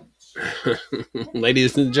couch?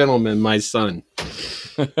 Ladies and gentlemen, my son.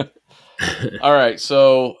 All right,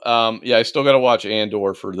 so I still got to watch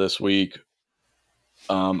Andor for this week.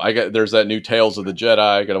 There's that new Tales of the Jedi.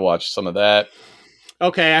 I got to watch some of that.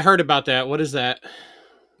 Okay, I heard about that. What is that?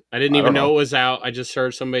 I didn't even know it was out. I just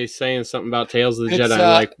heard somebody saying something about Tales of the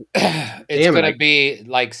Jedi. It's going to be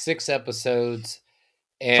like 6 episodes,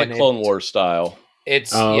 and it's like Clone Wars style.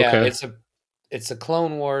 It's it's a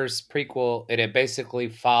Clone Wars prequel, and it basically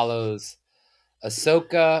follows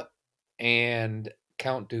Ahsoka and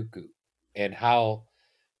Count Dooku and how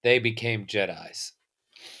they became Jedis.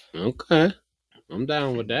 Okay, I'm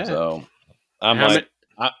down with that. So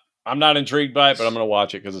I'm not intrigued by it, but I'm going to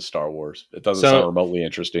watch it because it's Star Wars. It doesn't sound remotely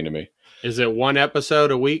interesting to me. Is it 1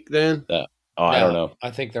 episode a week then? I don't know.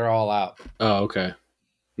 I think they're all out. Oh, okay.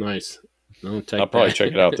 Nice. I'll probably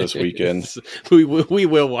check it out this weekend. we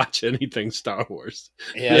will watch anything Star Wars.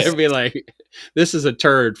 Yeah, it'll be like, this is a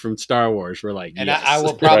turd from Star Wars. We're like, and yes. I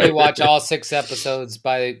will probably watch all 6 episodes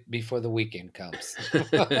before the weekend comes. So,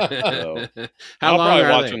 How I'll long probably are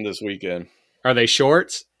watch they? them this weekend. Are they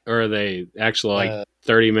shorts or are they actual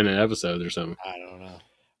 30-minute episodes or something? I don't know.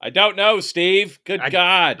 I don't know, Steve. Good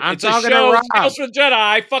God. I'm it's a talking show. to Rob. Tales from the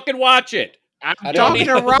Jedi. Fucking watch it. I'm I don't talking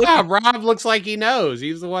to need- Rob. Rob looks like he knows.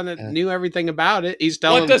 He's the one that knew everything about it. He's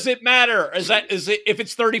telling What does it matter? Is it if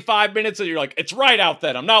it's 35 minutes and you're like, it's right out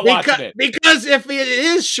then. I'm not watching it. Because if it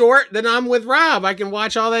is short, then I'm with Rob. I can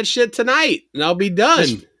watch all that shit tonight and I'll be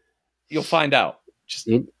done. You'll find out. Just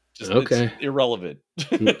okay. It's irrelevant.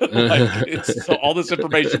 It's so all this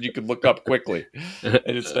information you can look up quickly, and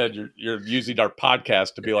instead you're using our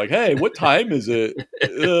podcast to be like, hey, what time is it?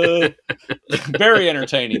 Very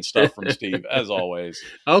entertaining stuff from Steve, as always.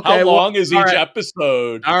 Okay. How long is each all right.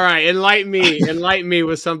 episode? All right, enlighten me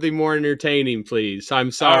with something more entertaining, please.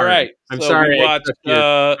 I'm sorry. All right, I'm so sorry. we I watched, took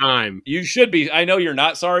your time. You should be. I know you're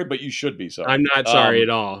not sorry, but you should be sorry. I'm not sorry at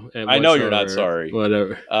all. I know you're not whatsoever. sorry.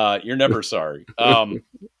 Whatever. You're never sorry.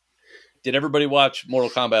 Did everybody watch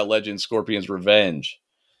Mortal Kombat Legends: Scorpion's Revenge?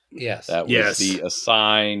 Yes. That was Yes. the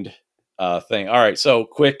assigned thing. All right, so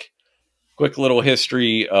quick little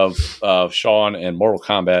history of Sean and Mortal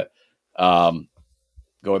Kombat.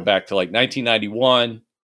 Going back to like 1991,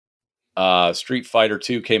 Street Fighter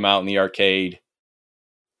 2 came out in the arcade.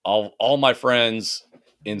 All my friends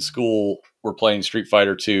in school were playing Street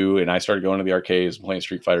Fighter 2, and I started going to the arcades and playing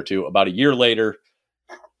Street Fighter 2. About a year later,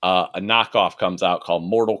 a knockoff comes out called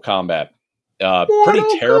Mortal Kombat.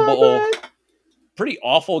 Pretty terrible, pretty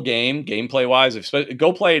awful game, gameplay wise.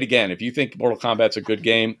 Go play it again. If you think Mortal Kombat's a good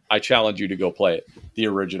game, I challenge you to go play it. The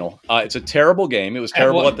original. It's a terrible game. It was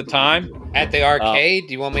terrible at the time. At the arcade?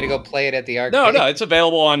 Do you want me to go play it at the arcade? No, it's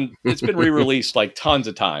available on. It's been re-released like tons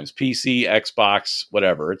of times. PC, Xbox,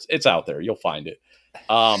 whatever. It's out there. You'll find it.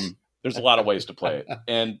 There's a lot of ways to play it,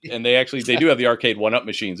 and they do have the arcade 1-up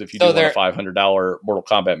machines if you do want a $500 Mortal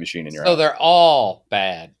Kombat machine in your house. So they're all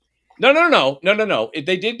bad. No.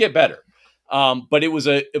 They did get better, but it was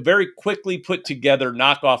a very quickly put together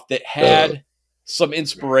knockoff that had some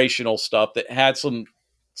inspirational stuff, that had some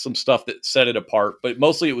stuff that set it apart. But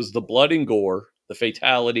mostly it was the blood and gore, the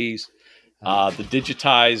fatalities, the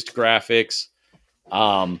digitized graphics.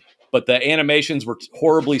 But the animations were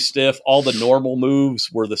horribly stiff. All the normal moves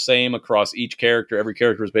were the same across each character. Every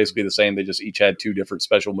character was basically the same. They just each had 2 different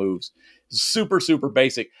special moves. Super, super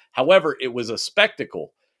basic. However, it was a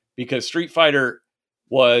spectacle because Street Fighter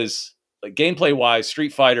was, like, gameplay-wise,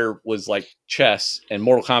 Street Fighter was like chess and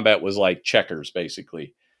Mortal Kombat was like checkers,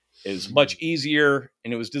 basically. It was much easier,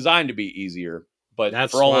 and it was designed to be easier. But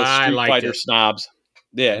That's for all those why I Street liked Fighter it. snobs...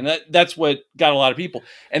 Yeah, and that's what got a lot of people.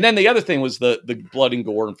 And then the other thing was the blood and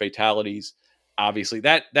gore and fatalities. Obviously,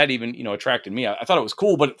 that even attracted me. I thought it was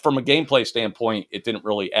cool, but from a gameplay standpoint, it didn't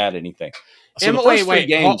really add anything. So the first 3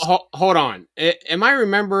 games, hold on. Am I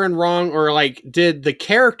remembering wrong, or like did the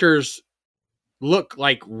characters look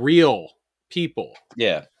like real people?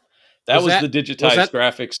 yeah, that was the digitized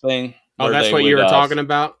graphics thing. Oh, that's what you were talking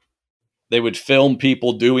about? They would film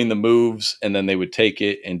people doing the moves, and then they would take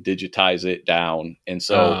it and digitize it down. And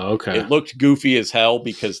so it looked goofy as hell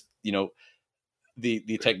because,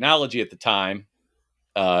 the technology at the time,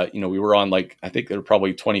 we were on, like, I think they were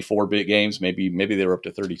probably 24-bit games. Maybe they were up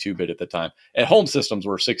to 32-bit at the time. At home systems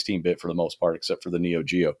were 16-bit for the most part, except for the Neo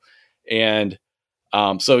Geo. And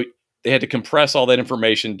so they had to compress all that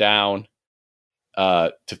information down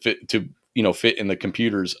to fit in the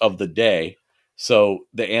computers of the day. So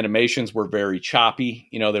the animations were very choppy.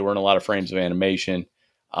 There weren't a lot of frames of animation.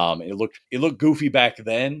 It looked goofy back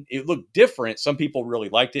then. It looked different. Some people really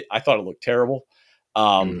liked it. I thought it looked terrible,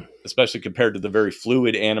 especially compared to the very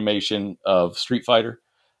fluid animation of Street Fighter.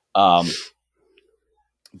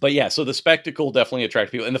 But yeah, so the spectacle definitely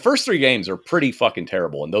attracted people. And the first 3 games are pretty fucking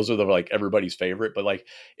terrible. And those are like everybody's favorite. But like,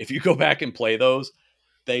 if you go back and play those,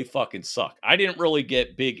 they fucking suck. I didn't really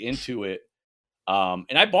get big into it. And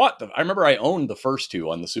I remember I owned the first 2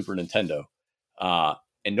 on the Super Nintendo.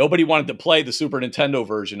 And nobody wanted to play the Super Nintendo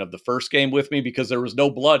version of the first game with me because there was no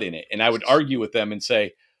blood in it. And I would argue with them and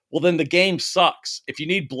say, well, then the game sucks. If you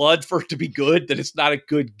need blood for it to be good, then it's not a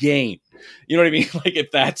good game. You know what I mean? Like,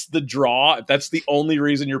 if that's the draw, if that's the only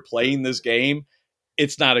reason you're playing this game,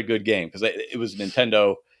 it's not a good game because it was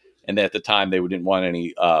Nintendo. And at the time, they didn't want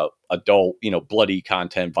any adult, bloody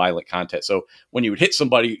content, violent content. So when you would hit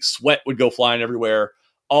somebody, sweat would go flying everywhere.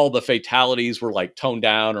 All the fatalities were like toned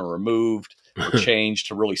down or removed or changed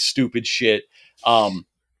to really stupid shit.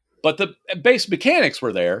 But the base mechanics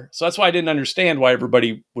were there. So that's why I didn't understand why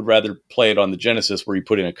everybody would rather play it on the Genesis where you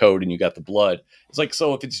put in a code and you got the blood. It's like,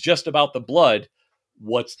 so if it's just about the blood,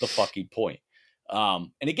 what's the fucking point?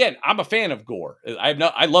 And again, I'm a fan of gore.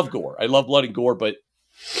 I love gore. I love blood and gore, but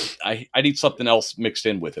I need something else mixed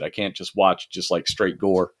in with it. I can't just watch just like straight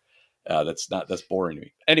gore. That's boring to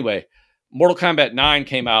me. Anyway, Mortal Kombat 9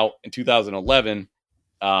 came out in 2011.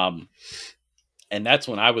 And that's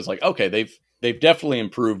when I was like, okay, they've definitely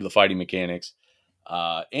improved the fighting mechanics.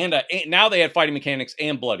 And now they had fighting mechanics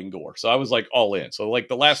and blood and gore. So I was like all in. So like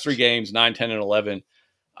the last 3 games, 9, 10, and 11,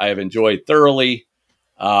 I have enjoyed thoroughly.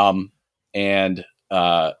 And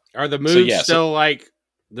are the moves still like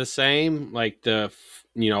the same? Like the,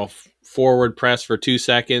 forward press for 2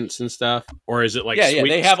 seconds and stuff? Or is it like,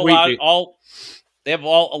 they have a lot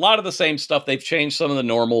of the same stuff. They've changed some of the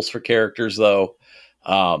normals for characters though.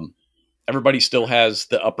 Everybody still has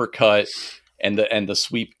the uppercut and the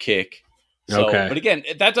sweep kick. So, okay. But again,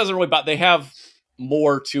 that doesn't really bother. They have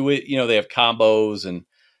more to it. They have combos and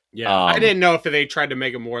I didn't know if they tried to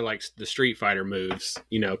make it more like the Street Fighter moves,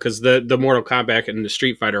 because the Mortal Kombat and the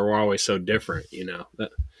Street Fighter were always so different, Yeah.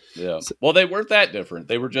 Well, they weren't that different.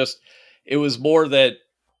 They were just, it was more that,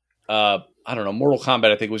 I don't know, Mortal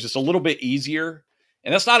Kombat, I think, was just a little bit easier.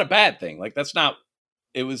 And that's not a bad thing. Like, that's not,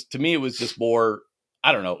 to me, it was just more,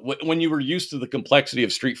 I don't know, when you were used to the complexity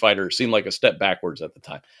of Street Fighter, it seemed like a step backwards at the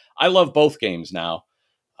time. I love both games now.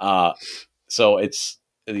 So it's,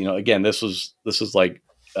 again, this was like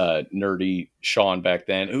nerdy Sean back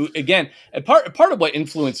then, who, again, part of what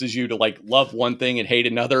influences you to like love one thing and hate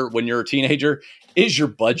another when you're a teenager is your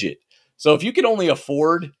budget. So if you can only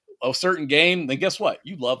afford a certain game, then guess what?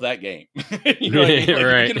 You love that game. You know what I mean? Like,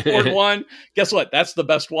 right. If you can afford one, guess what? That's the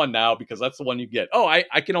best one now because that's the one you get. Oh, I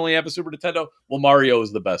can only have a Super Nintendo. Well, Mario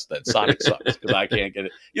is the best then. Sonic sucks because I can't get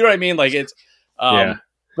it. You know what I mean? Like it's, but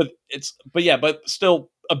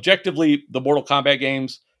still objectively, the Mortal Kombat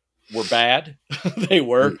games were bad. They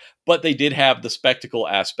were, but they did have the spectacle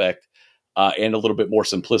aspect and a little bit more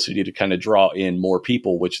simplicity to kind of draw in more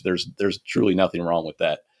people, which there's truly nothing wrong with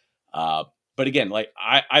that. But again, like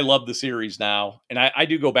I love the series now, and I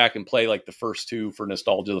do go back and play like the first 2 for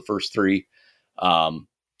nostalgia, the first 3.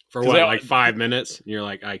 For what, like 5 minutes? And you're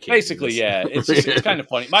like, I can't. Basically, yeah. It's kind of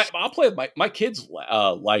funny. I'll play with my kids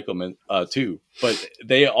like them too, but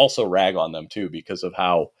they also rag on them too because of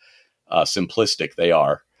how simplistic they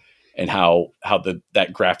are and how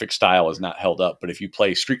that graphic style is not held up. But if you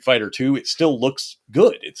play Street Fighter 2, it still looks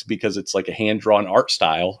good. It's because it's like a hand-drawn art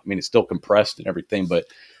style. I mean, it's still compressed and everything, but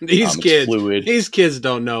these fluid. These kids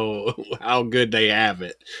don't know how good they have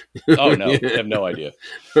it. Oh no, they have no idea.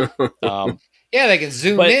 Yeah, they can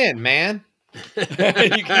zoom in, man.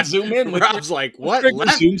 You can zoom in. Rob's like, what?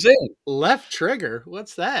 Zooms in. Left trigger?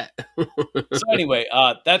 What's that? So anyway,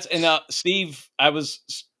 that's Steve.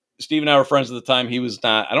 Steve and I were friends at the time. He was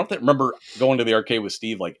not. I don't remember going to the arcade with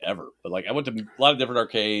Steve like ever, but like I went to a lot of different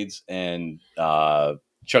arcades and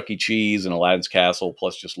Chuck E. Cheese and Aladdin's Castle,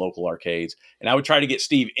 plus just local arcades. And I would try to get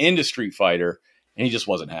Steve into Street Fighter, and he just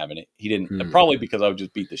wasn't having it. He didn't. Probably because I would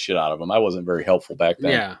just beat the shit out of him. I wasn't very helpful back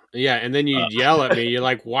then. Yeah. And then you yell at me. You're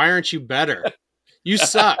like, "Why aren't you better? You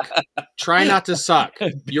suck. Try not to suck.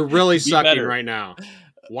 You're really sucking better right now.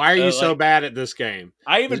 Why are you so bad at this game?"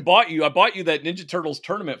 I bought you that Ninja Turtles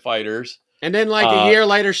Tournament Fighters. And then like a year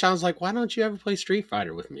later, Sean's like, "Why don't you ever play Street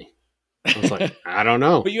Fighter with me?" I was like, I don't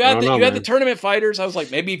know. But you had the Tournament Fighters. I was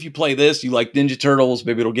like, maybe if you play this, you like Ninja Turtles,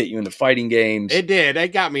 maybe it'll get you into fighting games. It did.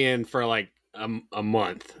 It got me in for like a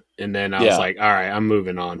month. And then I was like, all right, I'm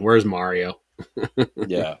moving on. Where's Mario?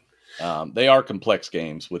 Yeah. They are complex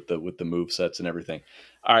games with the move sets and everything.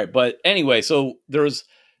 All right. But anyway, so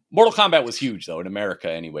Mortal Kombat was huge though in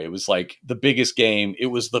America anyway. It was like the biggest game. It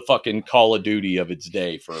was the fucking Call of Duty of its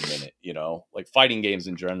day for a minute, like fighting games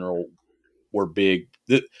in general were big.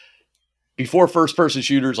 Before first person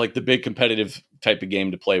shooters, like the big competitive type of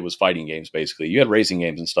game to play was fighting games. Basically you had racing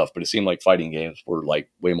games and stuff, but it seemed like fighting games were like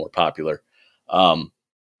way more popular.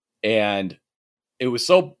 And it was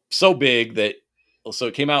so big that, so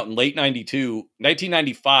it came out in late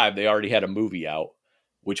 1995, they already had a movie out,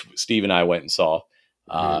 which Steve and I went and saw.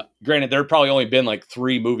 Granted, there had probably only been like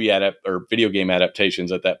 3 movie or video game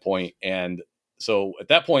adaptations at that point. And so at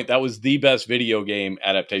that point, that was the best video game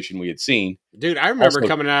adaptation we had seen. Dude, I remember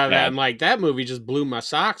coming out of that and like, that movie just blew my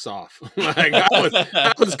socks off. Like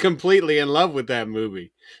I was completely in love with that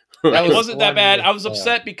movie. It wasn't that bad. I was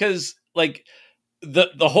upset because like the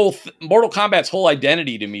whole Mortal Kombat's whole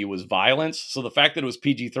identity to me was violence. So the fact that it was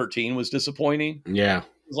PG-13 was disappointing. Yeah. It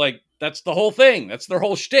was like, that's the whole thing. That's their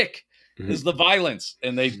whole shtick is the violence.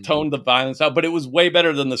 And they toned the violence out, but it was way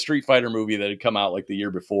better than the Street Fighter movie that had come out like the year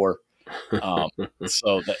before.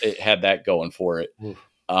 So it had that going for it.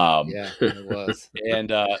 Yeah, it was.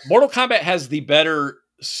 And Mortal Kombat has the better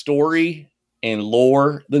story and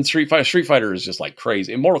lore than Street Fighter. Street Fighter is just like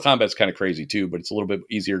crazy. And Mortal Kombat's kind of crazy too, but it's a little bit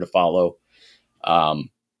easier to follow.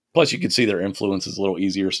 Plus you can see their influence is a little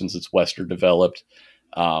easier since it's Western developed.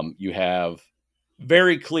 You have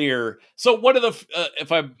very clear. So one of the,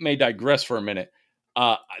 if I may digress for a minute,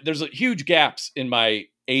 there's a huge gaps in my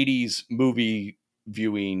 '80s movie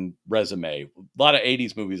viewing resume. A lot of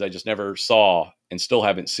 '80s movies I just never saw and still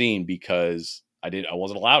haven't seen because I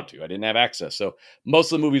wasn't allowed to. I didn't have access. So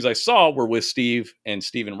most of the movies I saw were with Steve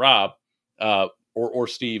and Rob, or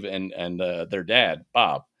Steve and their dad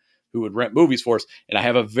Bob, who would rent movies for us. And I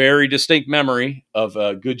have a very distinct memory of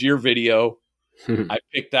a Goodyear Video. I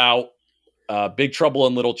picked out Big Trouble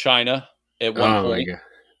in Little China at one point.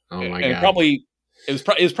 Oh my and god! Probably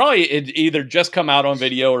it probably either just come out on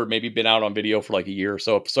video or maybe been out on video for like a year or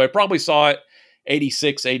so. So I probably saw it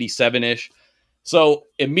 86, 87 ish. So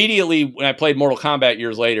immediately when I played Mortal Kombat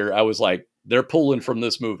years later, I was like, they're pulling from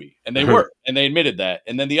this movie, and they were, and they admitted that.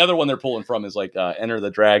 And then the other one they're pulling from is like Enter the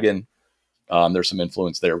Dragon. There's some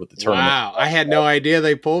influence there with the tournament. Wow, I had no idea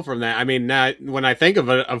they pulled from that. I mean, now, when I think of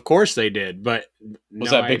it, of course they did. But was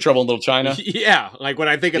that Big Trouble in Little China? Yeah, like when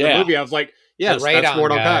I think of the movie, I was like, yes, that's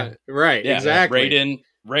Mortal Kombat. Right, yeah, exactly.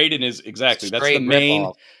 Raiden is exactly Straight that's the main.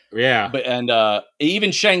 rip-off. Yeah, but and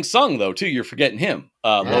even Shang Tsung though too. You're forgetting him.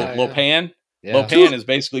 Lo Pan. Yeah. Lo Pan is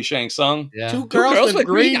basically Shang Tsung. Yeah. Two girls with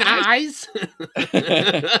green eyes.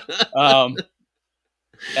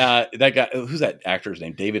 That guy, who's that actor's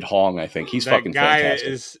name? David Hong, I think. He's that fucking guy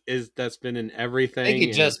fantastic. is that's been in everything. I think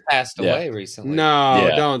he just passed away recently.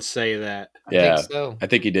 No, don't say that. I think so. I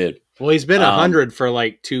think he did. Well, he's been 100 for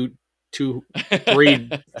like 2, 3,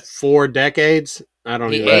 4 decades. I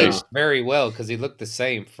don't even know. He aged very well because he looked the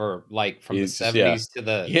same for like from the 70s to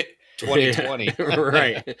the 2020.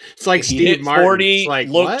 Right. It's like he Steve hit Martin. 40, it's like,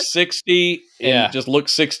 looked what? 60, and just looked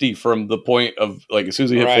 60 from the point of like as soon as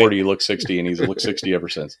he hit 40, he looked 60, and he's looked 60 ever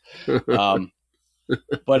since.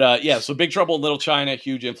 But so Big Trouble in Little China,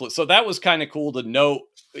 huge influence. So that was kind of cool to note,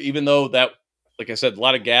 even though that, like I said, a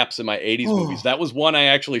lot of gaps in my 80s movies. That was one I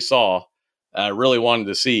actually saw. I really wanted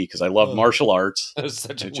to see because I love martial arts. It was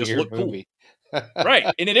such a just weird cool. movie. Right.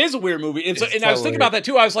 And it is a weird movie. And I was thinking about that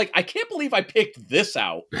too. I was like, I can't believe I picked this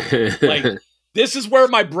out. Like, this is where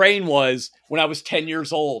my brain was when I was 10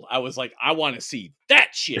 years old. I was like, I want to see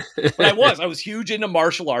that shit. But I was huge into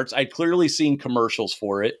martial arts. I'd clearly seen commercials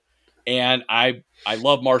for it. And I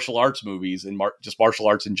love martial arts movies and just martial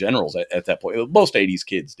arts in general at that point. Most 80s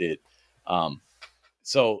kids did. But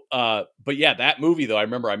yeah, that movie though, I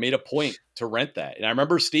remember I made a point to rent that. And I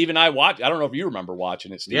remember Steve and I watched, I don't know if you remember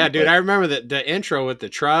watching it, Steve. Yeah, dude, I remember the intro with the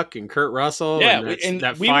truck and Kurt Russell. Yeah, and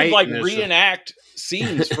that we fight would like reenact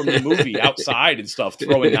scenes from the movie outside and stuff,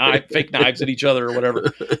 throwing fake knives at each other or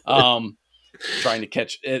whatever. Trying to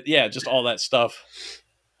catch it. Yeah, just all that stuff.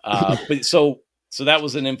 But so that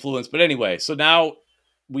was an influence. But anyway, so now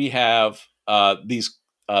we have these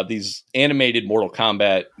animated Mortal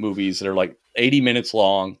Kombat movies that are like 80 minutes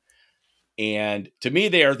long. And to me,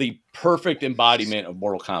 they are the perfect embodiment of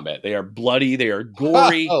Mortal Kombat. They are bloody. They are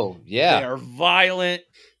gory. Oh, yeah. They are violent.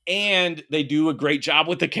 And they do a great job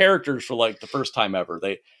with the characters for like the first time ever.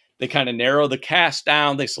 They kind of narrow the cast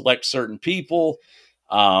down. They select certain people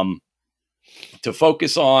to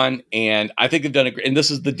focus on. And I think they've done and this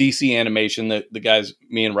is the DC animation that the guys,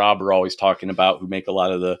 me and Rob are always talking about, who make a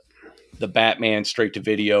lot of the Batman straight to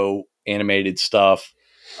video animated stuff.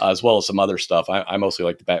 As well as some other stuff. I mostly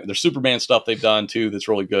like the Batman. There's Superman stuff they've done too that's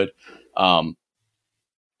really good.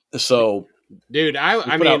 So, dude,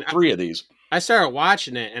 I mean, out 3 of these. I started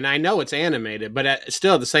watching it, and I know it's animated, but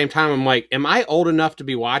still at the same time, I'm like, am I old enough to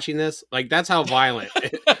be watching this? Like, that's how violent.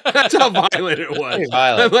 That's how violent it was.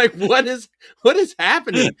 I'm like, what is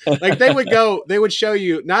happening? Like, they would show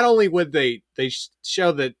you. Not only would they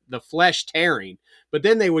show the flesh tearing, but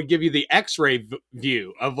then they would give you the X-ray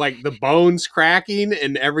view of like the bones cracking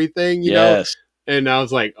and everything, you know? And I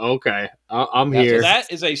was like, okay, I'm here. So that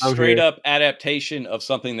is a straight up adaptation of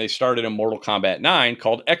something they started in Mortal Kombat 9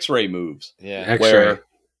 called X-ray moves. Yeah. X-ray. Where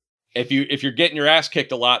if you're getting your ass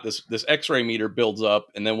kicked a lot, this X-ray meter builds up,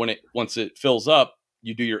 and then once it fills up,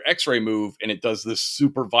 you do your X-ray move, and it does this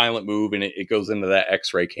super violent move, and it goes into that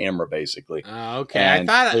X-ray camera basically. Okay, and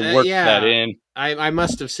I thought they worked that in. I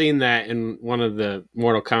must have seen that in one of the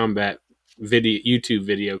Mortal Kombat YouTube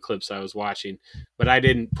video clips I was watching, but I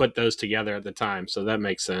didn't put those together at the time, so that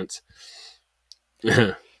makes sense.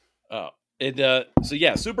 So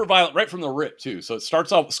yeah, super violent right from the rip too. So it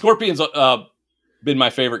starts off. Scorpion's been my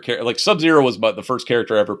favorite character. Like Sub-Zero was the first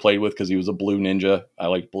character I ever played with because he was a blue ninja. I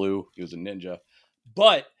like blue. He was a ninja.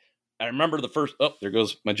 But I remember the first. Oh, there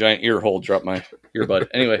goes my giant ear hole. Drop my earbud.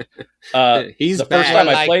 Anyway, he's the first time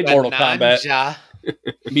I played Mortal Kombat.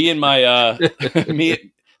 Me and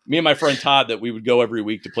my friend Todd, that we would go every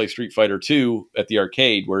week to play Street Fighter 2 at the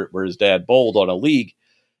arcade where his dad bowled on a league.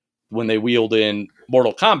 When they wheeled in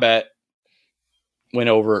Mortal Kombat, went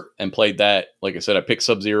over and played that. Like I said, I picked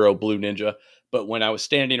Sub-Zero, Blue Ninja. But when I was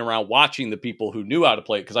standing around watching the people who knew how to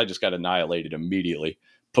play it, because I just got annihilated immediately,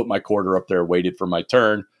 put my quarter up there, waited for my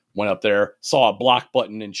turn, went up there, saw a block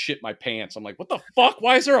button and shit my pants. I'm like, what the fuck?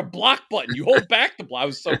 Why is there a block button? You hold back the block. I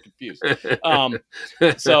was so confused.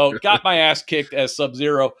 So got my ass kicked as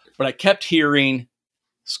Sub-Zero, but I kept hearing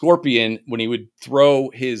Scorpion when he would throw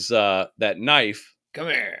his that knife. Come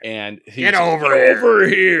here. And he's Get like, over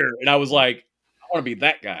here. And I was like, I want to be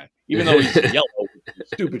that guy, even though he's yellow,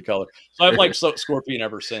 stupid color. So I've liked Scorpion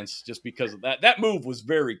ever since, just because of that. That move was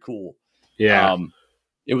very cool. Yeah.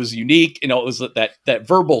 It was unique. You know, it was that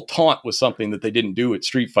verbal taunt was something that they didn't do at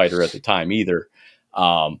Street Fighter at the time either.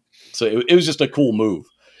 So it was just a cool move.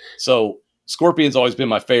 So Scorpion's always been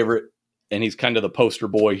my favorite, and he's kind of the poster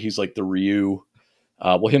boy. He's like the Ryu.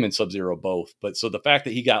 Well, him and Sub-Zero both. But so the fact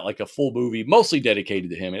that he got like a full movie mostly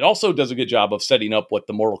dedicated to him, it also does a good job of setting up what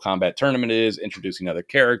the Mortal Kombat tournament is, introducing other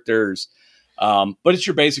characters. But it's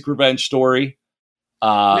your basic revenge story.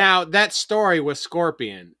 Now, that story with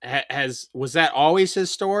Scorpion, was that always his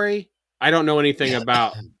story? I don't know anything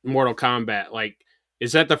about Mortal Kombat. Like,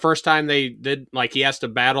 is that the first time they did, like, he has to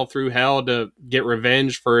battle through hell to get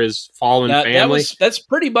revenge for his fallen family? That's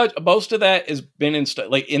pretty much, most of that has been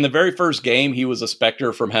like in the very first game, he was a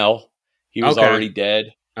specter from hell. He was already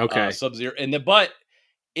dead. Okay. Sub-Zero. But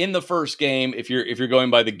in the first game, if you're going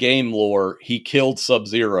by the game lore, he killed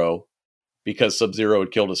Sub-Zero because Sub-Zero had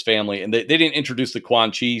killed his family. And they didn't introduce the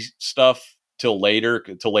Quan Chi stuff till later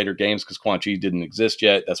games, because Quan Chi didn't exist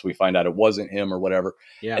yet. That's when we find out it wasn't him or whatever.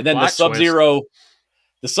 Yeah. And then the Sub-Zero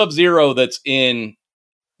that's in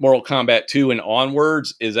Mortal Kombat 2 and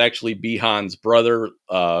onwards is actually Bi-Han's brother,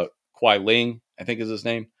 Kuai Ling, I think is his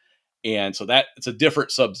name. And so it's a different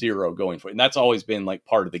Sub-Zero going for it. And that's always been like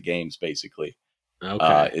part of the games, basically.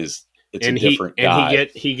 Okay. It's a different guy. And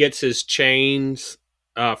he gets his chains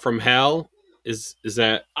from hell. Is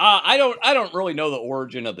that? I don't really know the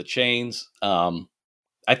origin of the chains.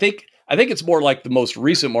 I think it's more like the most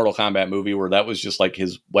recent Mortal Kombat movie where that was just like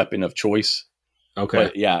his weapon of choice. Okay.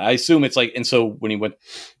 But yeah, I assume it's like, and so when he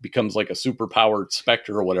becomes like a super powered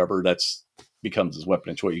Spectre or whatever, that's becomes his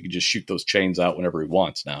weapon of choice. You can just shoot those chains out whenever he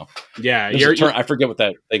wants now. Yeah. I forget what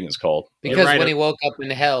that thing is called. Because when he woke up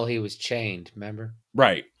in hell, he was chained, remember?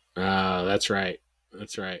 Right. That's right.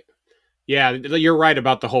 That's right. Yeah, you're right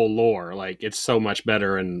about the whole lore. Like, it's so much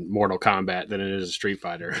better in Mortal Kombat than it is in Street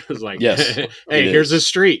Fighter. It's like, yes, hey, here's a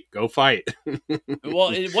street. Go fight.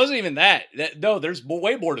 Well, it wasn't even that. No, there's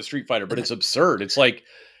way more to Street Fighter, but it's absurd. It's like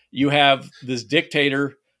you have this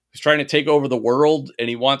dictator who's trying to take over the world, and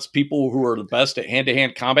he wants people who are the best at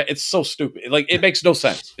hand-to-hand combat. It's so stupid. Like, it makes no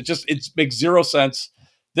sense. It makes zero sense.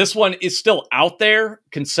 This one is still out there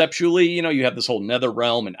conceptually. You know, you have this whole Nether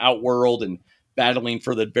realm and Outworld and battling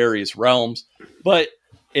for the various realms, but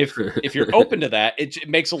if you're open to that, it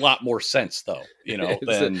makes a lot more sense, though. You know,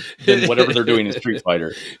 than whatever they're doing in Street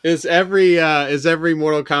Fighter. Is every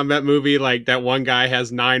Mortal Kombat movie like that? One guy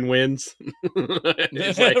has 9 wins.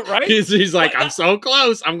 Like, right? He's like, I'm so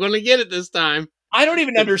close. I'm going to get it this time. I don't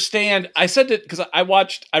even understand. I said it because I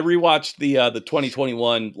rewatched the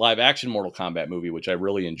 2021 live action Mortal Kombat movie, which I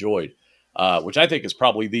really enjoyed, which I think is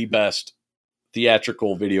probably the best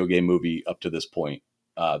theatrical video game movie up to this point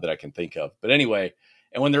that I can think of. But anyway,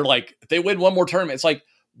 and when they're like, if they win one more tournament, it's like,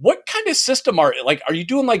 what kind of system are you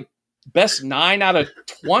doing like best 9 out of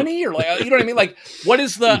 20 or like, you know what I mean? Like, what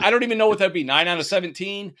is I don't even know what that'd be. 9 out of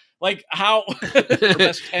 17? Like how, or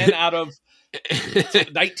best 10 out of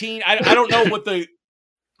 19? I don't know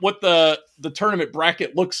what the tournament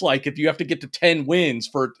bracket looks like if you have to get to 10 wins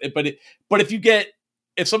but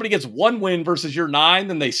if somebody gets 1 win versus your 9,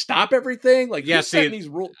 then they stop everything. Like, yeah, see, these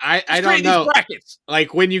rules. I don't know. Brackets.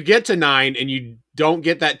 Like, when you get to 9 and you don't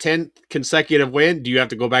get that 10th consecutive win, do you have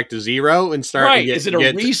to go back to 0 and start? Right? Is it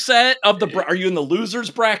a reset of the? Are you in the losers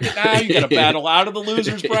bracket now? You got to battle out of the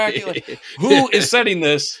losers bracket. Like, who is setting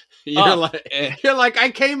this? You're like,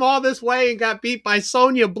 I came all this way and got beat by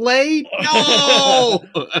Sonya Blade. No,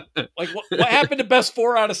 like what happened to best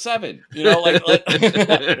 4 out of 7? You know, like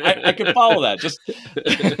I can follow that. Just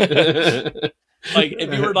like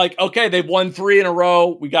if you were like, okay, they've won 3 in a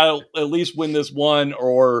row, we got to at least win this one,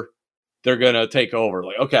 or they're gonna take over.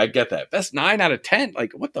 Like, okay, I get that. Best 9 out of 10.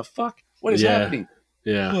 Like, what the fuck? What is happening?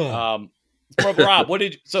 Yeah. Rob,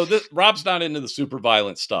 Rob's not into the super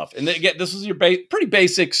violent stuff. And again, this is your pretty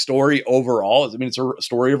basic story overall. I mean, it's a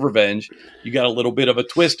story of revenge. You got a little bit of a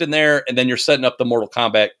twist in there, and then you're setting up the Mortal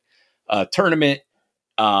Kombat tournament.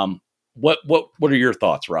 What are your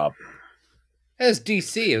thoughts, Rob? As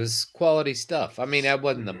DC, it was quality stuff. I mean, that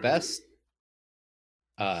wasn't the best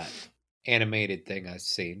animated thing I've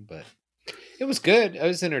seen, but it was good. It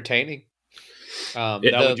was entertaining. Now,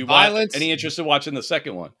 The would you violence. any interest in watching the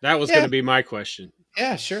second one? That was going to be my question.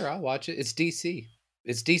 Yeah, sure, I'll watch it. It's DC.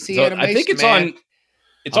 It's DC So animation. I think it's man. on.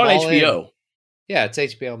 It's on I'm all HBO. Yeah, it's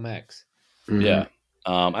HBO Max. Mhm. Yeah.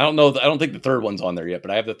 I don't know. I don't think the third one's on there yet, but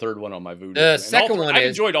I have the third one on my Vudu. The And second all one I is-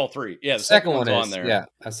 enjoyed all three. Yeah, the Second one's one on is there. Yeah,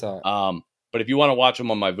 I saw it. But if you want to watch them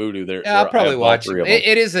on my Vudu, Yeah, I'll probably watch three it. of them.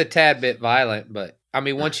 It is a tad bit violent, but I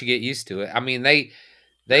mean, once you get used to it, I mean, they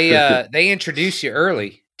introduce you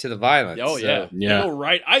early to the violence. Oh yeah, so Yeah. They go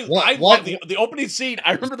right. I What- love the opening scene.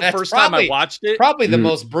 I remember the That's first time I probably- watched it. probably the Mm.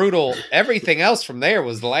 most brutal. Everything else from there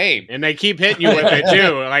was lame. And they keep hitting you with it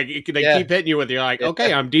too. Like they Yeah. keep hitting you with it. You're like,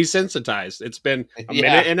 okay, I'm desensitized. It's been a Yeah.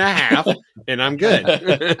 minute and a half, and I'm good.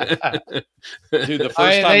 Dude, the first I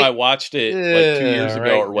mean, time they- I watched it like 2 years ago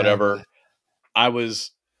right, or whatever, I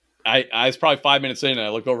was probably 5 minutes in, and I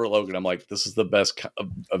looked over at Logan. I'm like, this is the best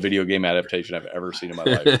a video game adaptation I've ever seen in my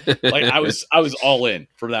life. Like I was all in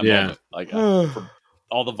for that Yeah. moment. Like for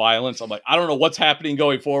all the violence, I'm like, I don't know what's happening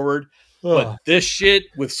going forward, but this shit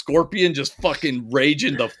with Scorpion just fucking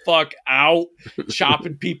raging the fuck out,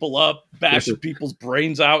 chopping people up, bashing people's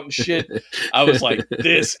brains out and shit. I was like,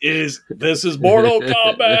 this is Mortal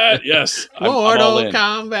Kombat. Yes, I'm all Mortal in.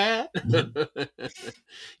 Kombat.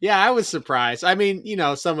 Yeah, I was surprised. I mean,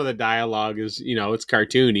 some of the dialogue is, it's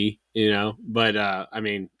cartoony, but I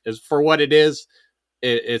mean, as for what it is,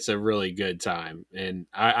 it's a really good time, and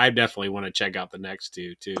I definitely want to check out the next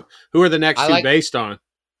two too. Who are the next I two like- based on?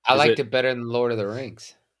 I Is liked it- it better than Lord of the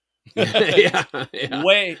Rings. yeah.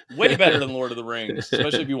 Way better than Lord of the Rings,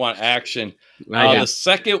 especially if you want action. Yeah. The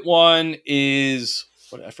second one is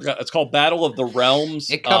what I forgot. It's called Battle of the Realms.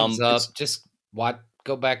 It comes up. it's- Just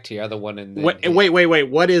go back to your other one and then Wait.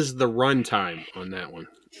 What is the runtime on that one?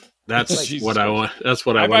 That's Jesus what I want. That's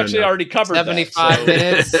what I I've want to actually know. already covered 75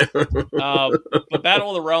 that. So, minutes. but Battle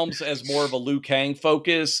of the Realms has more of a Liu Kang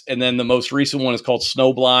focus, and then the most recent one is called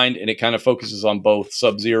Snowblind, and it kind of focuses on both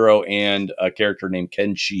Sub-Zero and a character named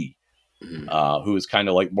Ken Shi, who is kind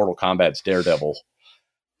of like Mortal Kombat's Daredevil.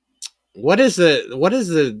 What is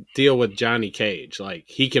the deal with Johnny Cage? Like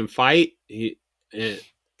he can fight. He's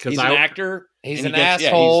an actor. He's and an he gets- yeah,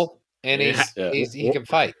 asshole, and yeah. he can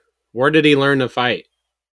fight. Where did he learn to fight?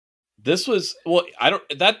 This was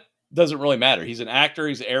that doesn't really matter. He's an actor.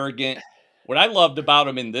 He's arrogant. What I loved about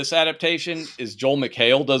him in this adaptation is Joel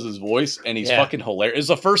McHale does his voice, and he's fucking hilarious. It's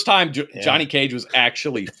the first time Johnny Cage was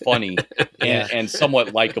actually funny and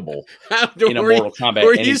somewhat likable in a Mortal Kombat.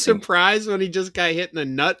 Were you anything. surprised when he just got hit in the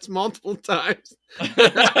nuts multiple times?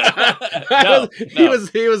 No,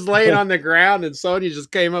 He was laying on the ground, and Sonya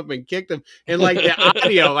just came up and kicked him. And like the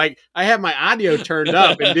audio, like I had my audio turned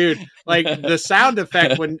up, and dude, like the sound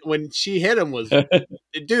effect when she hit him was,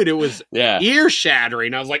 dude, it was yeah. ear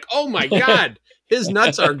shattering. I was like, oh my god, his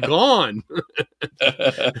nuts are gone.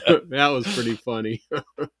 That was pretty funny.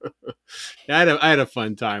 I had a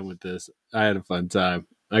fun time with this. I had a fun time.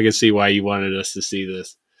 I can see why you wanted us to see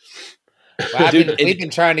this. Well, Dude, we've been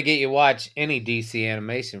trying to get you to watch any DC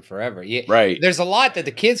animation forever. Yeah, Right. There's a lot that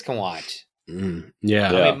the kids can watch. Yeah.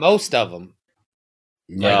 Yeah. I mean, most of them.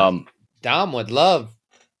 Yeah. Dom would love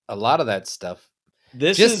a lot of that stuff.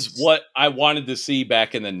 This Just- is what I wanted to see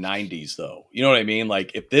back in the 90s, though. You know what I mean?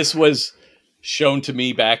 Like, if this was shown to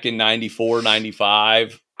me back in 94,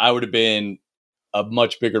 95, I would have been a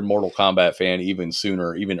much bigger Mortal Kombat fan even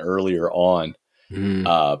sooner, even earlier on.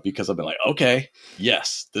 Because I've been like, okay,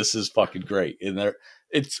 yes, this is fucking great. And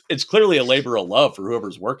it's clearly a labor of love for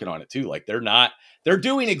whoever's working on it too. Like they're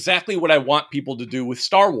doing exactly what I want people to do with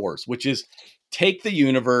Star Wars, which is take the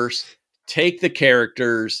universe, take the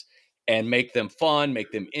characters and make them fun,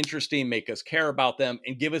 make them interesting, make us care about them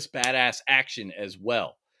and give us badass action as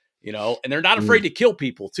well. And they're not afraid to kill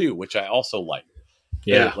people too, which I also like.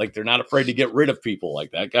 Yeah. They're not afraid to get rid of people.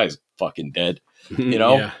 Like that guy's fucking dead, you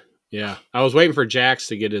know? Yeah. I was waiting for Jax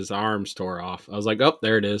to get his arms tore off. I was like, oh,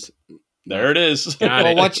 there it is. There it is. Got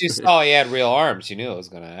Well, it. once you saw he had real arms, you knew it was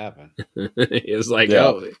going to happen. It was like, Yeah.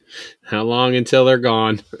 oh, how long until they're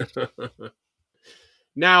gone?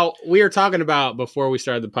 Now, we were talking about, before we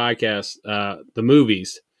started the podcast, the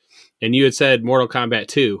movies, and you had said Mortal Kombat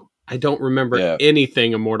 2. I don't remember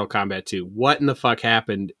anything of Mortal Kombat 2. What in the fuck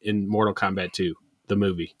happened in Mortal Kombat 2, the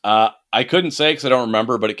movie? I couldn't say because I don't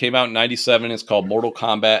remember, but it came out in 97. It's called Mortal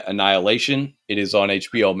Kombat Annihilation. It is on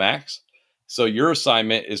HBO Max. So your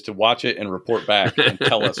assignment is to watch it and report back and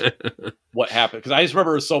tell us what happened. Because I just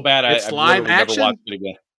remember it was so bad, It's I live literally action? never watched it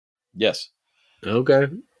again. Yes. Okay.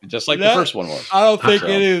 Just like That- the first one was. I don't think So-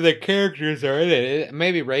 any of the characters are in it.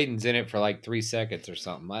 Maybe Raiden's in it for like 3 seconds or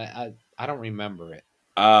something. I don't remember it.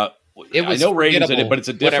 It I was know Reagan's in it, forgettable, but it's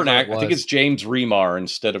a different whatever it actor. I think was. it's James Remar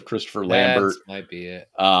instead of Christopher Lambert, That might be it.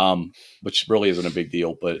 which really isn't a big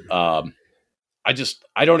deal. But I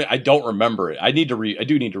don't remember it. I do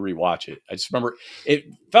need to rewatch it. I just remember it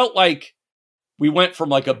felt like we went from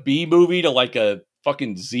like a B movie to like a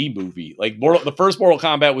fucking Z movie. Like the first Mortal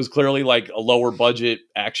Kombat was clearly like a lower budget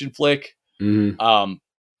action flick. Mhm.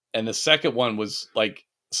 And the second one was like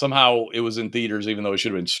somehow it was in theaters, even though it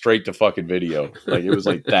should have been straight to fucking video. Like it was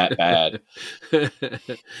like that bad.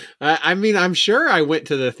 I mean, I'm sure I went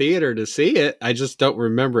to the theater to see it. I just don't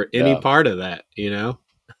remember any Yeah. part of that, you know?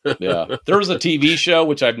 Yeah. There was a TV show,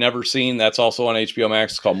 which I've never seen. That's also on HBO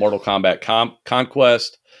Max. It's called Mortal Kombat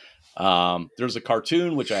Conquest. There's a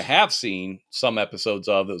cartoon, which I have seen some episodes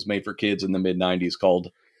of, that was made for kids in the mid-90s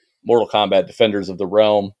called Mortal Kombat Defenders of the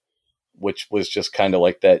Realm, which was just kind of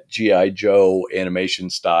like that G.I. Joe animation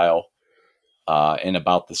style, and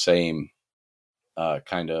about the same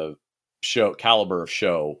kind of caliber of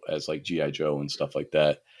show as like G.I. Joe and stuff like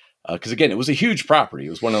that. Because again, it was a huge property.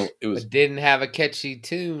 It didn't have a catchy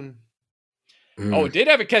tune. Oh, it did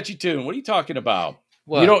have a catchy tune. What are you talking about?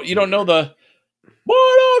 What? You don't know the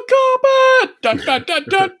Mortal Kombat, dun, dun, dun,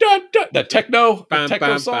 dun, dun, dun, that techno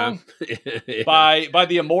song Yeah. by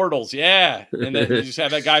the Immortals, yeah. And then you just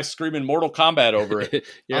have that guy screaming Mortal Kombat over it.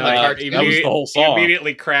 You're On the like, cartoon. That was the whole song. You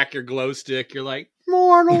immediately crack your glow stick. You're like,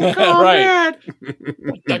 Mortal Right.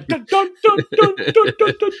 Kombat. Dun, dun, dun, dun, dun, dun,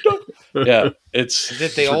 dun, dun, dun. Yeah, it's Is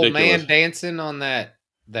it the old ridiculous. man dancing on that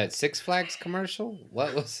Six Flags commercial?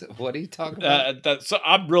 What was it? What are you talking about? So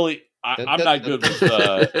I'm not good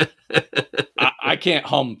with. I can't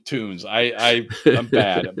hum tunes. I'm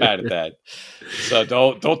bad. I'm bad at that. So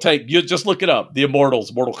don't take. You just look it up. The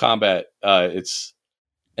Immortals, Mortal Kombat. And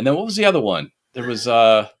then what was the other one? There was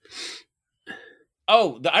I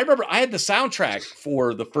remember I had the soundtrack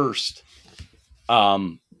for the first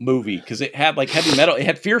movie because it had like heavy metal. It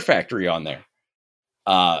had Fear Factory on there.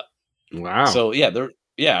 Wow. So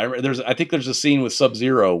I think there's a scene with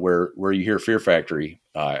Sub-Zero where you hear Fear Factory.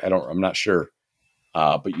 I'm not sure.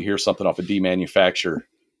 But you hear something off of Demanufacture.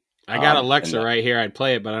 I got Alexa right here. I'd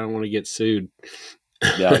play it, but I don't want to get sued.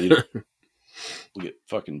 Yeah, we get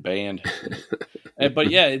fucking banned. But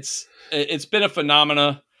yeah, it's been a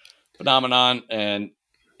phenomenon, and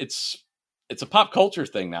it's a pop culture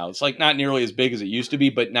thing now. It's like not nearly as big as it used to be,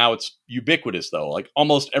 but now it's ubiquitous though. Like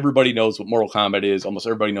almost everybody knows what Mortal Kombat is. Almost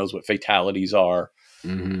everybody knows what fatalities are.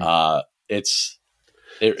 Mm-hmm.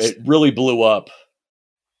 It really blew up.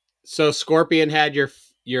 So Scorpion had your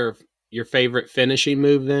favorite finishing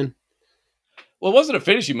move then? Well, it wasn't a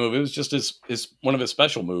finishing move. It was just his one of his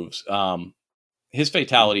special moves. His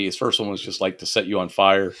fatality, his first one was just like to set you on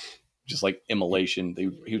fire, just like immolation.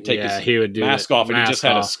 He would take his mask off, and he just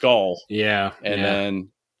had a skull. Yeah, and then,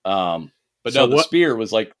 but no, the spear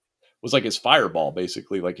was like his fireball,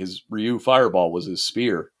 basically. Like his Ryu fireball was his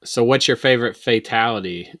spear. So, what's your favorite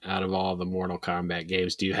fatality out of all the Mortal Kombat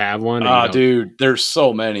games? Do you have one? Dude, there's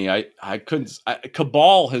so many. I couldn't.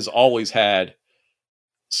 Cabal has always had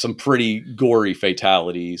some pretty gory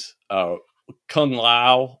fatalities. Kung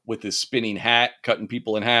Lao with his spinning hat, cutting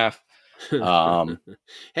people in half.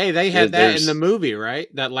 Hey, they had that in the movie, right?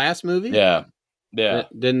 That last movie? Yeah.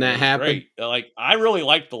 Didn't that happen? Great. Like, I really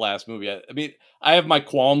liked the last movie. I mean, I have my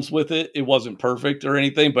qualms with it. It wasn't perfect or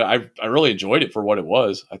anything, but I really enjoyed it for what it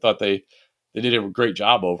was. I thought they did a great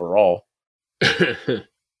job overall.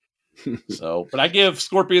 So, but I give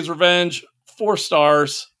Scorpion's Revenge 4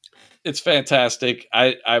 stars. It's fantastic.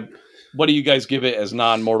 What do you guys give it as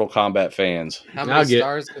non-Mortal Kombat fans? How many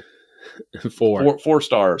stars? 4. 4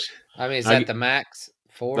 stars. I mean, is that the max?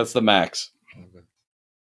 4? That's the max. Okay.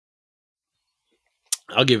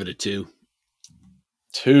 I'll give it a 2.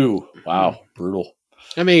 2. Wow, brutal.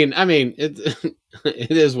 I mean, it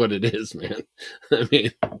is what it is, man. I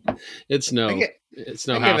mean, it's no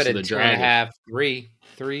House of the Dragon. 2.5,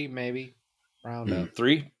 3 maybe. Round up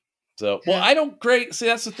 3. So, well, I don't see.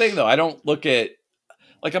 That's the thing, though. I don't look at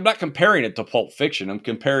I'm not comparing it to Pulp Fiction. I'm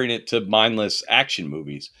comparing it to mindless action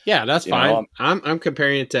movies. Yeah, that's fine. I'm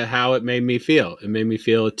comparing it to how it made me feel. It made me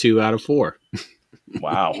feel a 2 out of 4.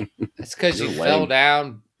 Wow, it's because you fell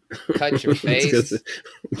down, cut your face.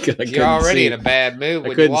 You're already in a bad mood.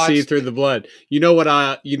 I couldn't see through the blood. You know what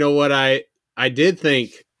I did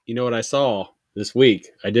think. You know what I saw this week?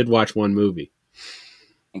 I did watch one movie.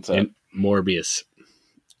 What's that? Morbius.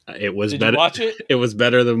 It was Did better. You watch it? It was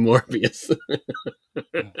better than Morbius.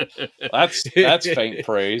 That's faint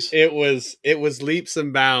praise. It was leaps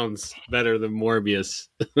and bounds better than Morbius.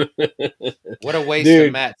 What a waste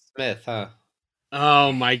of Matt Smith, huh?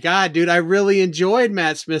 Oh my god, dude! I really enjoyed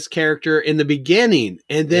Matt Smith's character in the beginning,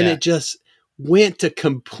 and then it just went to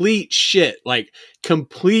complete shit, like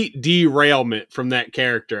complete derailment from that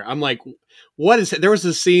character. I'm like, what is it? There was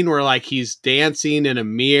a scene where like he's dancing in a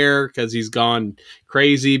mirror because he's gone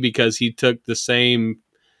crazy because he took the same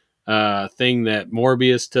thing that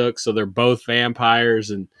Morbius took. So they're both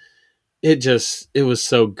vampires, and it was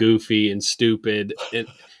so goofy and stupid.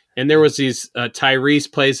 And there was these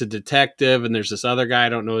Tyrese plays a detective, and there's this other guy, I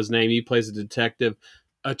don't know his name, he plays a detective.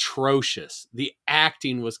 Atrocious. The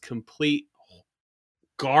acting was complete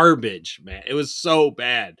garbage, man. It was so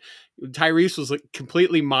bad. Tyrese was like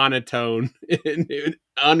completely monotone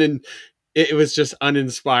and it was just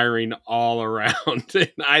uninspiring all around.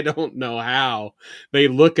 And I don't know how they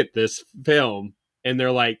look at this film and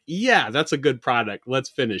they're like, yeah, that's a good product. Let's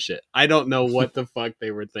finish it. I don't know what the fuck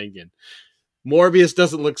they were thinking. Morbius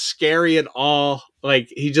doesn't look scary at all.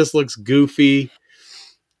 Like, he just looks goofy.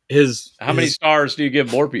 How many stars do you give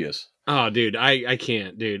Morbius? Oh, dude, I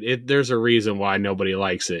can't, dude. There's a reason why nobody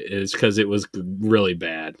likes it. It's because it was really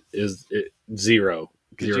bad. Zero.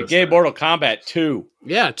 Because you gave Mortal Kombat 2.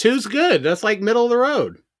 Yeah, 2's good. That's like middle of the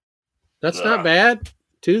road. That's not bad.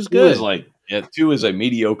 2's good. 2 is a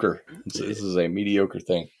mediocre. This is a mediocre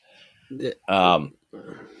thing. I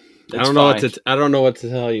don't know what to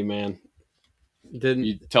tell you, man.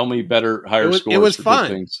 You tell me better, higher scores. It was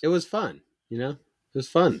fun. It was fun. You know, it was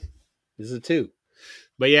fun. This is a 2.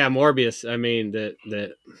 But yeah, Morbius. I mean,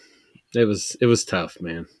 it was tough,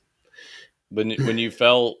 man. When you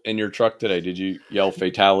fell in your truck today, did you yell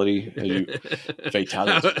fatality?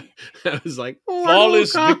 Fatality. I was like,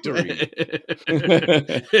 flawless victory.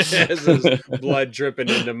 There's blood dripping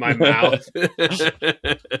into my mouth.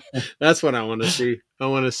 That's what I want to see. I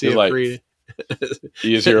want to see it like, free.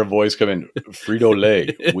 You just hear a voice come in.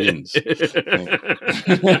 Frito-Lay wins.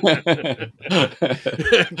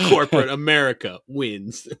 Corporate America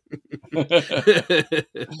wins.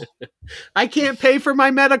 I can't pay for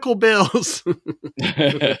my medical bills.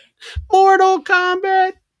 Mortal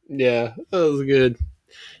Kombat. Yeah, that was good.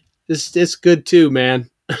 It's good too, man.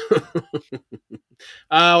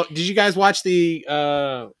 Did you guys watch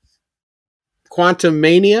the Quantum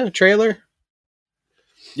Mania trailer?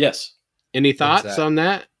 Yes. Any thoughts on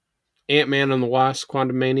that? Ant-Man and the Wasp,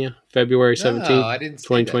 Quantum Mania, February 17th, I didn't see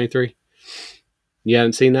 2023. That. You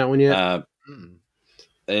haven't seen that one yet?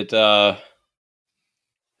 It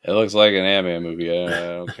looks like an Ant-Man movie. I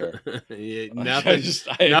don't care.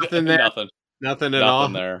 Nothing there. Nothing at all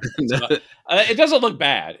there. It doesn't look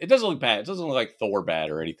bad. It doesn't look like Thor bad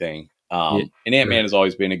or anything. And Ant-Man has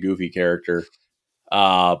always been a goofy character.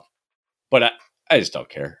 But I just don't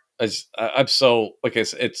care. I'm so, like I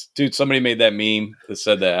said, dude, somebody made that meme that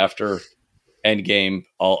said that after Endgame,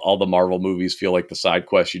 all the Marvel movies feel like the side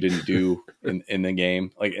quest you didn't do in the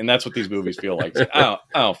game. Like, and that's what these movies feel like. So I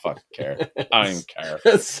don't fucking care. I don't even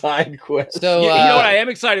care. Side quest. So, you know what I am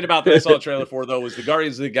excited about that I saw a trailer for, though, was the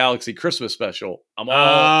Guardians of the Galaxy Christmas special. I'm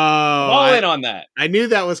all in on that. I knew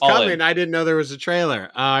that was coming. I didn't know there was a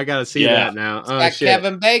trailer. Oh, I got to see that now. Oh, shit.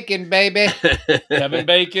 Kevin Bacon, baby. Kevin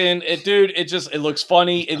Bacon. It looks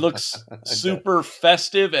funny. It looks super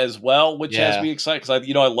festive as well, which has me excited because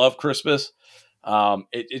I love Christmas.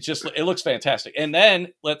 It looks fantastic. And then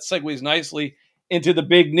let's segue nicely into the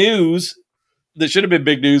big news that should have been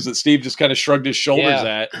big news that Steve just kind of shrugged his shoulders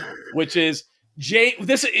at, which is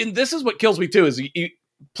this is what kills me too, is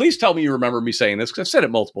please tell me you remember me saying this, because I've said it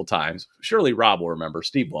multiple times. Surely Rob will remember,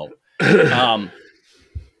 Steve won't.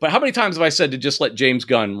 But how many times have I said to just let James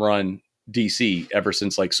Gunn run DC ever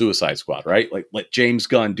since like Suicide Squad, right? Like, let James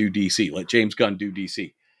Gunn do DC. Let James Gunn do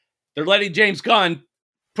DC. They're letting James Gunn,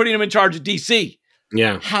 putting him in charge of DC.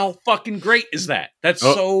 Yeah. How fucking great is that? That's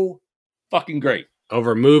so fucking great.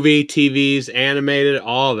 Over movie, TVs, animated,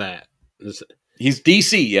 all that. He's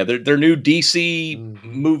DC. Yeah, their new DC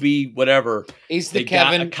movie, whatever. He's the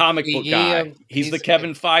Kevin, a comic book guy. He's the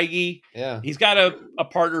Kevin Feige. Yeah. He's got a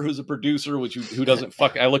partner who's a producer, who doesn't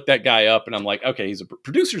fuck. I looked that guy up and I'm like, okay,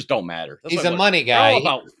 producers don't matter. He's a money guy.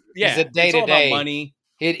 He's a day-to-day money.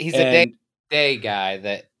 He's a day-to-day guy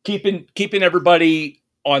that keeping everybody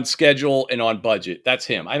on schedule and on budget. That's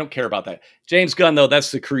him. I don't care about that. James Gunn, though,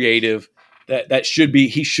 that's the creative. He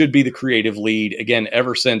should be the creative lead. Again,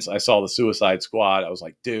 ever since I saw the Suicide Squad, I was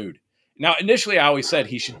like, dude. Now, initially, I always said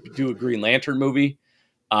he should do a Green Lantern movie,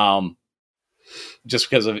 just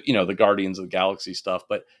because of the Guardians of the Galaxy stuff.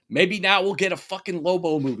 But maybe now we'll get a fucking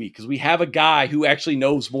Lobo movie, because we have a guy who actually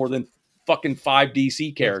knows more than fucking 5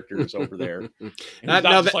 DC characters over there. And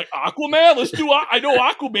he's like, Aquaman, let's do I know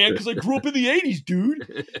Aquaman because I grew up in the 80s,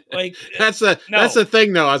 dude. Like, that's the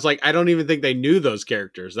thing, though. I was like, I don't even think they knew those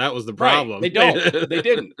characters. That was the problem. Right. They don't. They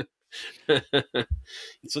didn't.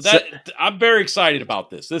 So I'm very excited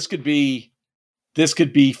about this. This could be this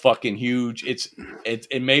could be fucking huge.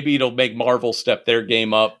 And maybe it'll make Marvel step their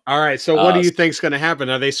game up. All right. So what do you think's going to happen?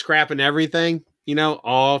 Are they scrapping everything?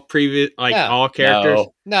 All previous, all characters?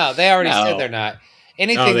 No, they already said they're not.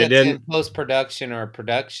 Anything that's didn't? in post-production or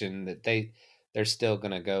production that they're still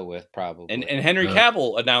going to go with probably. And Henry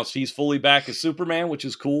Cavill announced he's fully back as Superman, which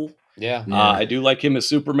is cool. Yeah. I do like him as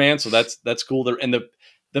Superman, so that's cool. And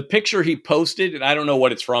the picture he posted, and I don't know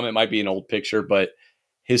what it's from. It might be an old picture, but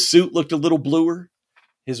his suit looked a little bluer.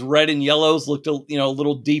 His red and yellows looked a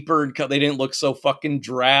little deeper, and they didn't look so fucking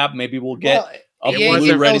drab. Maybe we'll get a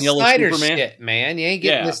blue, red, and yellow Snyder Superman. Shit, man, you ain't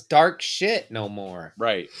getting this dark shit no more.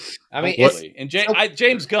 Right. I mean,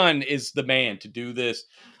 James Gunn is the man to do this.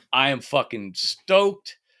 I am fucking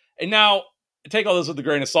stoked. And now take all this with a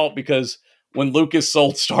grain of salt, because when Lucas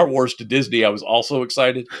sold Star Wars to Disney, I was also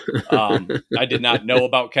excited. I did not know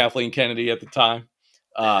about Kathleen Kennedy at the time.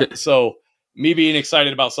 So me being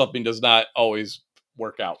excited about something does not always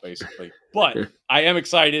work out, basically. But I am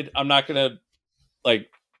excited. I'm not going to like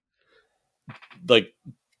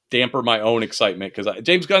damper my own excitement, because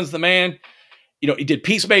James Gunn's the man. He did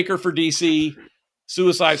Peacemaker for DC,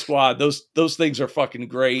 Suicide Squad. Those things are fucking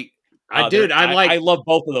great. I love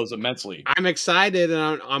both of those immensely. I'm excited,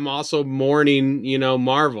 and I'm also mourning,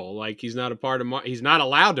 Marvel. Like, he's not a part of he's not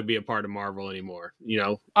allowed to be a part of Marvel anymore.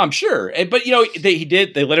 I'm sure, but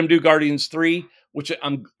they let him do Guardians 3, which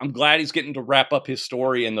I'm glad he's getting to wrap up his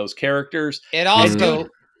story and those characters.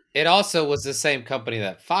 It also was the same company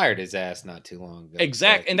that fired his ass not too long ago.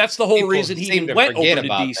 Exactly, and that's the whole reason he even went over to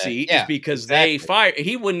DC is because they fired.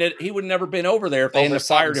 He would never been over there if they hadn't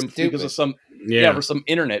fired him because of some for some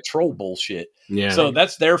internet troll bullshit. Yeah, so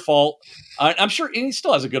that's their fault. I'm sure, and he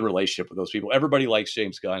still has a good relationship with those people. Everybody likes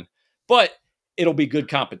James Gunn, but it'll be good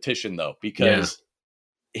competition though, because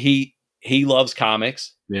he loves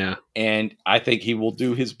comics. Yeah, and I think he will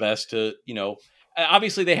do his best to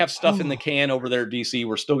Obviously, they have stuff in the can over there at DC.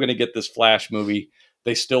 We're still going to get this Flash movie.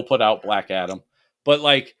 They still put out Black Adam. But,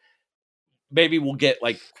 maybe we'll get,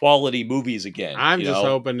 quality movies again. I'm just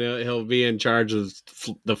hoping he'll be in charge of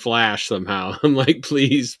the Flash somehow. I'm like,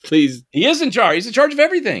 please. He is in charge. He's in charge of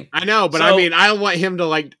everything. I know, but I want him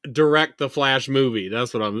to, direct the Flash movie.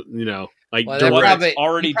 That's what I'm,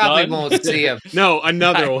 already done. Won't see him. No,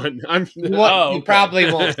 another one. You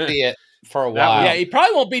probably won't see it for a while. Yeah, he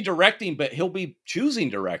probably won't be directing, but he'll be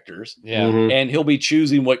choosing directors. Yeah. And he'll be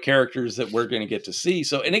choosing what characters that we're going to get to see.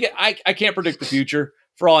 So, and again, I can't predict the future.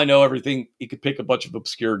 For all I know, everything, he could pick a bunch of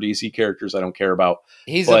obscure DC characters I don't care about.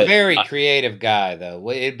 He's a very creative guy,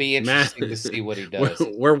 though. It'd be interesting to see what he does.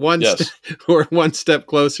 We're one step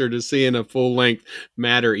closer to seeing a full-length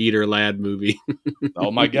Matter Eater Lad movie.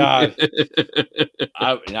 Oh, my God.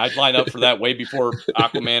 I'd line up for that way before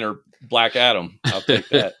Aquaman or Black Adam. I'll take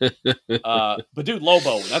that. But, dude,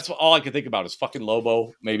 Lobo. That's all I can think about is fucking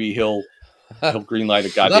Lobo. Maybe he'll greenlight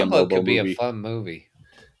a goddamn Lobo could be movie. A fun movie.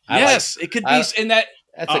 Yes, it could be. In that,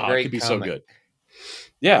 that's a great. It could be so good.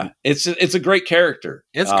 Yeah, it's a great character.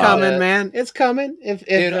 It's coming, man. It's coming.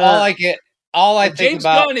 Dude, all I think James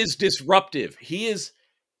about Gunn is disruptive. He is,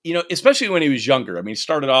 especially when he was younger. I mean, he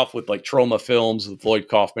started off with Trauma films with Lloyd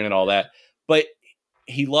Kaufman and all that, but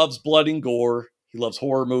he loves blood and gore. He loves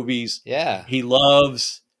horror movies. Yeah, he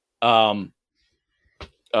loves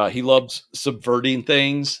subverting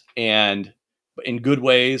things and in good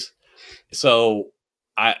ways. So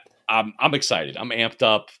I'm excited. I'm amped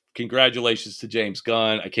up. Congratulations to James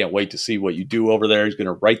Gunn. I can't wait to see what you do over there. He's going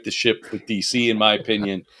to right the ship with DC, in my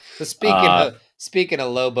opinion. So speaking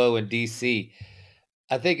of Lobo and DC,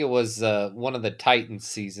 I think it was one of the Titans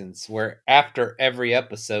seasons where after every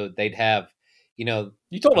episode they'd have, you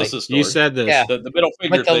told us this story. You said this. Yeah. The middle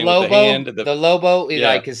finger but the thing Lobo, with the hand. The Lobo,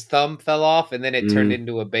 his thumb fell off, and then it turned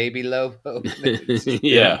into a baby Lobo. Well,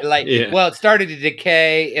 it started to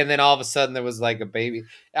decay, and then all of a sudden there was a baby.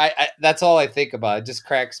 That's all I think about. It just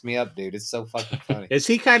cracks me up, dude. It's so fucking funny. Is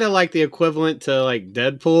he kind of like the equivalent to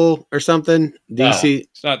Deadpool or something? DC? No,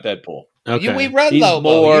 it's not Deadpool. Okay. We read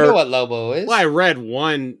Lobo. You know what Lobo is? Well, I read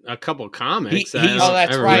a couple comics.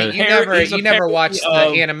 That's right. You never watched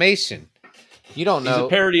the animation. You don't know. He's a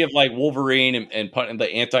parody of Wolverine and the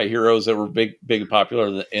anti-heroes that were big and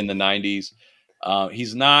popular in the 90s.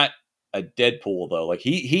 He's not a Deadpool though.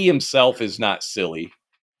 He himself is not silly.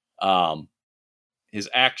 His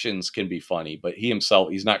actions can be funny, but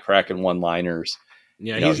he's not cracking one-liners.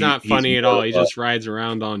 Yeah, he's not funny at all. He just rides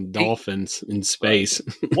around on dolphins in space.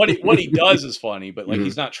 Right. What he does is funny, but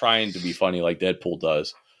he's not trying to be funny like Deadpool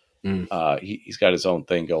does. He's got his own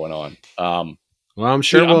thing going on. Well, I'm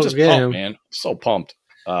sure I'm just pumped, man. I'm so pumped.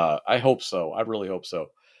 I hope so. I really hope so.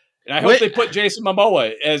 And I hope they put Jason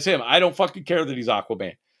Momoa as him. I don't fucking care that he's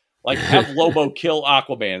Aquaman. Like, have Lobo kill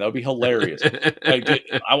Aquaman. That would be hilarious. Like,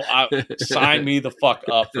 sign me the fuck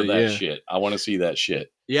up for that shit. I want to see that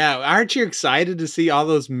shit. Yeah, aren't you excited to see all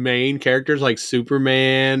those main characters like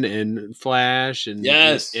Superman and Flash and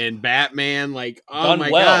and Batman? Like, oh done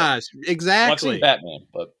my well. Gosh, exactly. Well, I've seen Batman,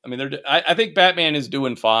 but I mean, I think Batman is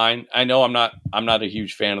doing fine. I know I'm not a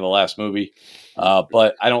huge fan of the last movie,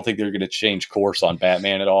 but I don't think they're going to change course on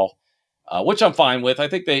Batman at all, which I'm fine with. I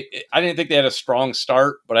didn't think they had a strong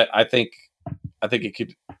start, but I think it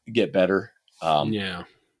could get better. Yeah.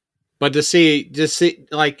 But to see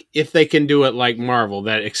like if they can do it like Marvel,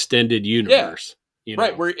 that extended universe, you know,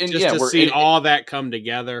 right? We're see all that come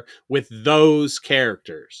together with those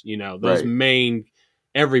characters, you know, those main.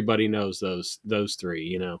 Everybody knows those three,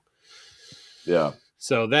 you know. Yeah.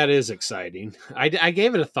 So that is exciting. I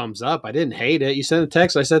gave it a thumbs up. I didn't hate it. You sent a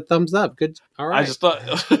text. I said thumbs up. Good. All right. I just thought.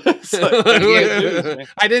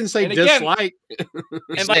 I didn't say dislike.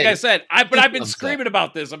 And like I said, I've been screaming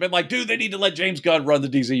about this. I've been like, dude, they need to let James Gunn run the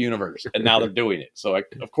DC universe, and now they're doing it. So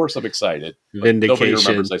of course I'm excited. Nobody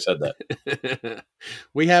remembers I said that.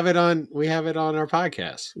 We have it on our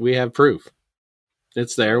podcast. We have proof.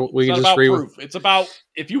 It's there. We it's can not just about proof. It's about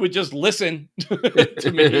if you would just listen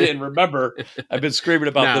to me and remember. I've been screaming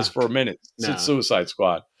about this for a minute since Suicide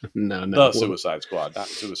Squad. No, the Suicide Squad, not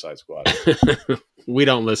Suicide Squad. We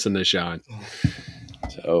don't listen to Sean.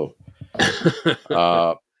 So,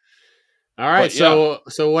 all right. So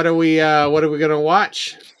what are we gonna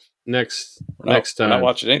watch next time? We're not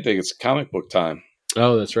watching anything. It's comic book time.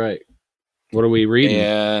 Oh, that's right. What are we reading?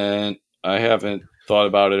 And I haven't thought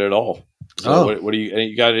about it at all. So what do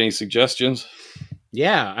you got? Any suggestions?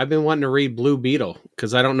 Yeah, I've been wanting to read Blue Beetle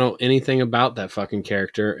because I don't know anything about that fucking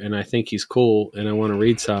character, and I think he's cool, and I want to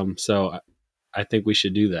read some. So I think we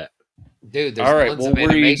should do that. Dude, there's tons of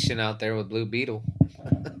animation out there with Blue Beetle.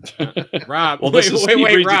 Rob, well,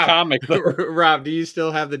 wait, Rob. Comic, Rob, do you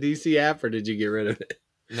still have the DC app, or did you get rid of it?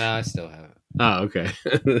 No, I still have it. Oh, okay.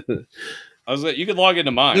 I was like, you could log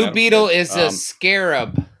into mine. Blue Beetle is a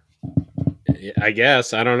scarab. I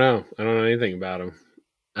guess. I don't know. I don't know anything about him.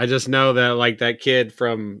 I just know that like that kid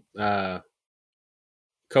from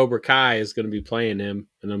Cobra Kai is going to be playing him,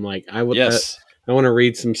 and I'm like, I want to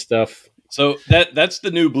read some stuff. So that's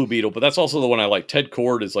the new Blue Beetle, but that's also the one I like. Ted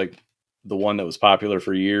Kord is like the one that was popular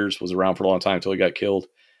for years, was around for a long time until he got killed.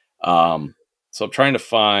 So I'm trying to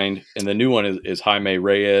find, and the new one is Jaime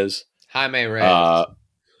Reyes. Jaime Reyes.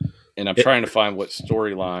 And I'm trying to find what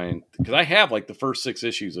storyline, because I have like the first 6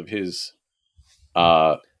 issues of his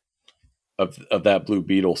of that Blue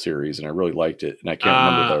Beetle series, and I really liked it, and I can't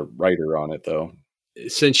remember the writer on it though.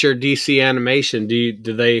 Since you're DC animation, do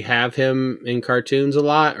they have him in cartoons a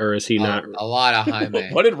lot, or is he not? A lot of Jaime.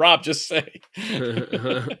 What did Rob just say?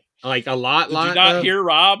 Like a lot. Did you not hear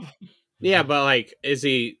Rob? Yeah, but like, is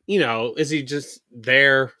he just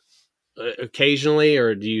there occasionally,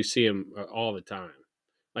 or do you see him all the time?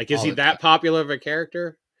 Like, is he that popular of a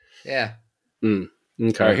character? Yeah. Okay. All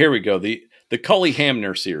right, here we go. The Cully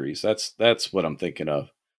Hamner series. That's what I'm thinking of.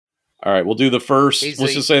 All right, we'll do the first.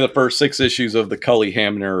 Let's just say the first 6 issues of the Cully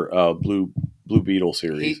Hamner Blue Beetle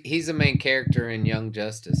series. He's the main character in Young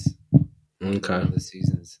Justice. Okay. One of the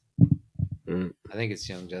seasons. I think it's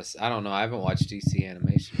Young Justice. I don't know. I haven't watched DC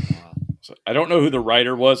animation in a while. So I don't know who the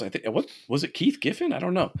writer was. I think what was it? Keith Giffen? I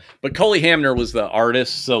don't know. But Cully Hamner was the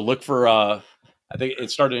artist. So look for. I think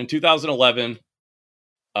it started in 2011.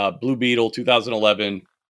 Blue Beetle 2011.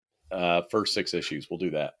 First 6 issues. We'll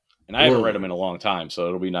do that. And I haven't read them in a long time, so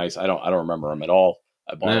it'll be nice. I don't remember them at all.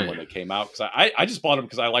 I bought them when they came out because I just bought them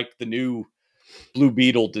because I liked the new Blue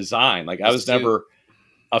Beetle design. Like I was never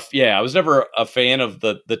a fan of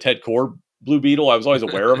the Ted Kord Blue Beetle. I was always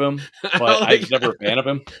aware of him, but I was never a fan of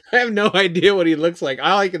him. I have no idea what he looks like.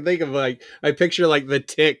 All I can think of, like, I picture like the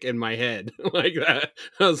Tick in my head, like that.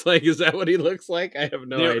 I was like, is that what he looks like? I have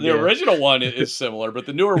no idea. The original one is similar, but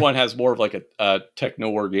the newer one has more of like a techno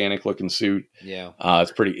organic looking suit. Yeah,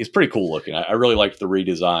 it's pretty cool looking. I really liked the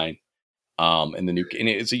redesign. And the new, and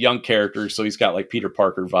it's a young character, so he's got like Peter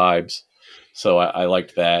Parker vibes. So I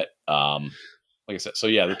liked that. Like I said, so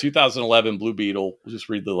yeah, the 2011 Blue Beetle. We'll just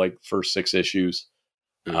read the first 6 issues.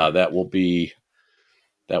 That will be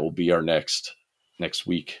our next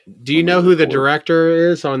week. Do you know who the director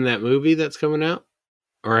is on that movie that's coming out,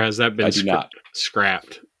 or has that been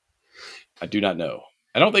scrapped? I do not know.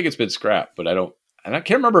 I don't think it's been scrapped, but I can't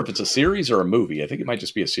remember if it's a series or a movie. I think it might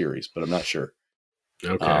just be a series, but I'm not sure.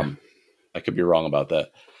 Okay, I could be wrong about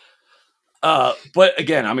that. But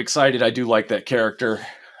again, I'm excited. I do like that character.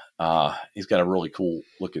 He's got a really cool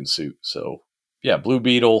looking suit. So yeah, Blue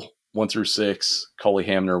Beetle 1 through 6. Cully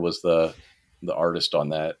Hamner was the artist on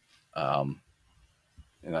that.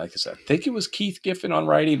 And like I said, I think it was Keith Giffen on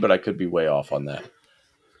writing, but I could be way off on that.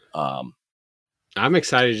 I'm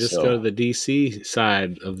excited to just go to the DC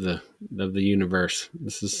side of the universe.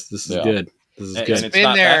 This is good. This is good. And it's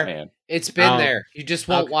been there. Batman. It's been there. You just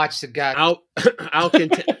won't watch the guy.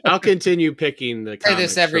 I'll continue picking the. Say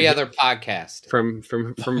this every other podcast.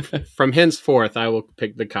 From henceforth, I will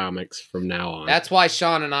pick the comics from now on. That's why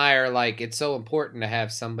Sean and I are like, it's so important to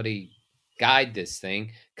have somebody guide this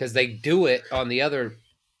thing because they do it on the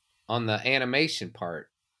animation part.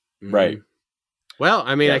 Right. Well,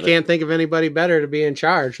 I mean, I can't think of anybody better to be in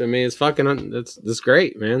charge. I mean, it's fucking that's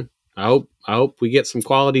great, man. I hope we get some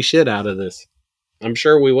quality shit out of this. I'm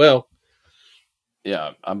sure we will.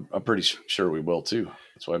 Yeah, I'm pretty sure we will too.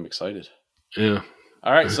 That's why I'm excited. Yeah.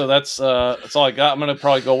 All right, so that's all I got. I'm gonna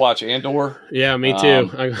probably go watch Andor. Yeah, me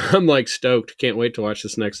too. I'm like stoked. Can't wait to watch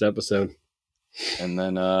this next episode. And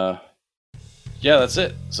then, yeah, that's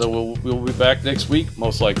it. So we'll be back next week,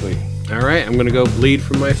 most likely. All right, I'm gonna go bleed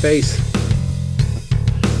from my face.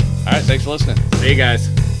 All right, thanks for listening. See you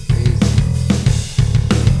guys.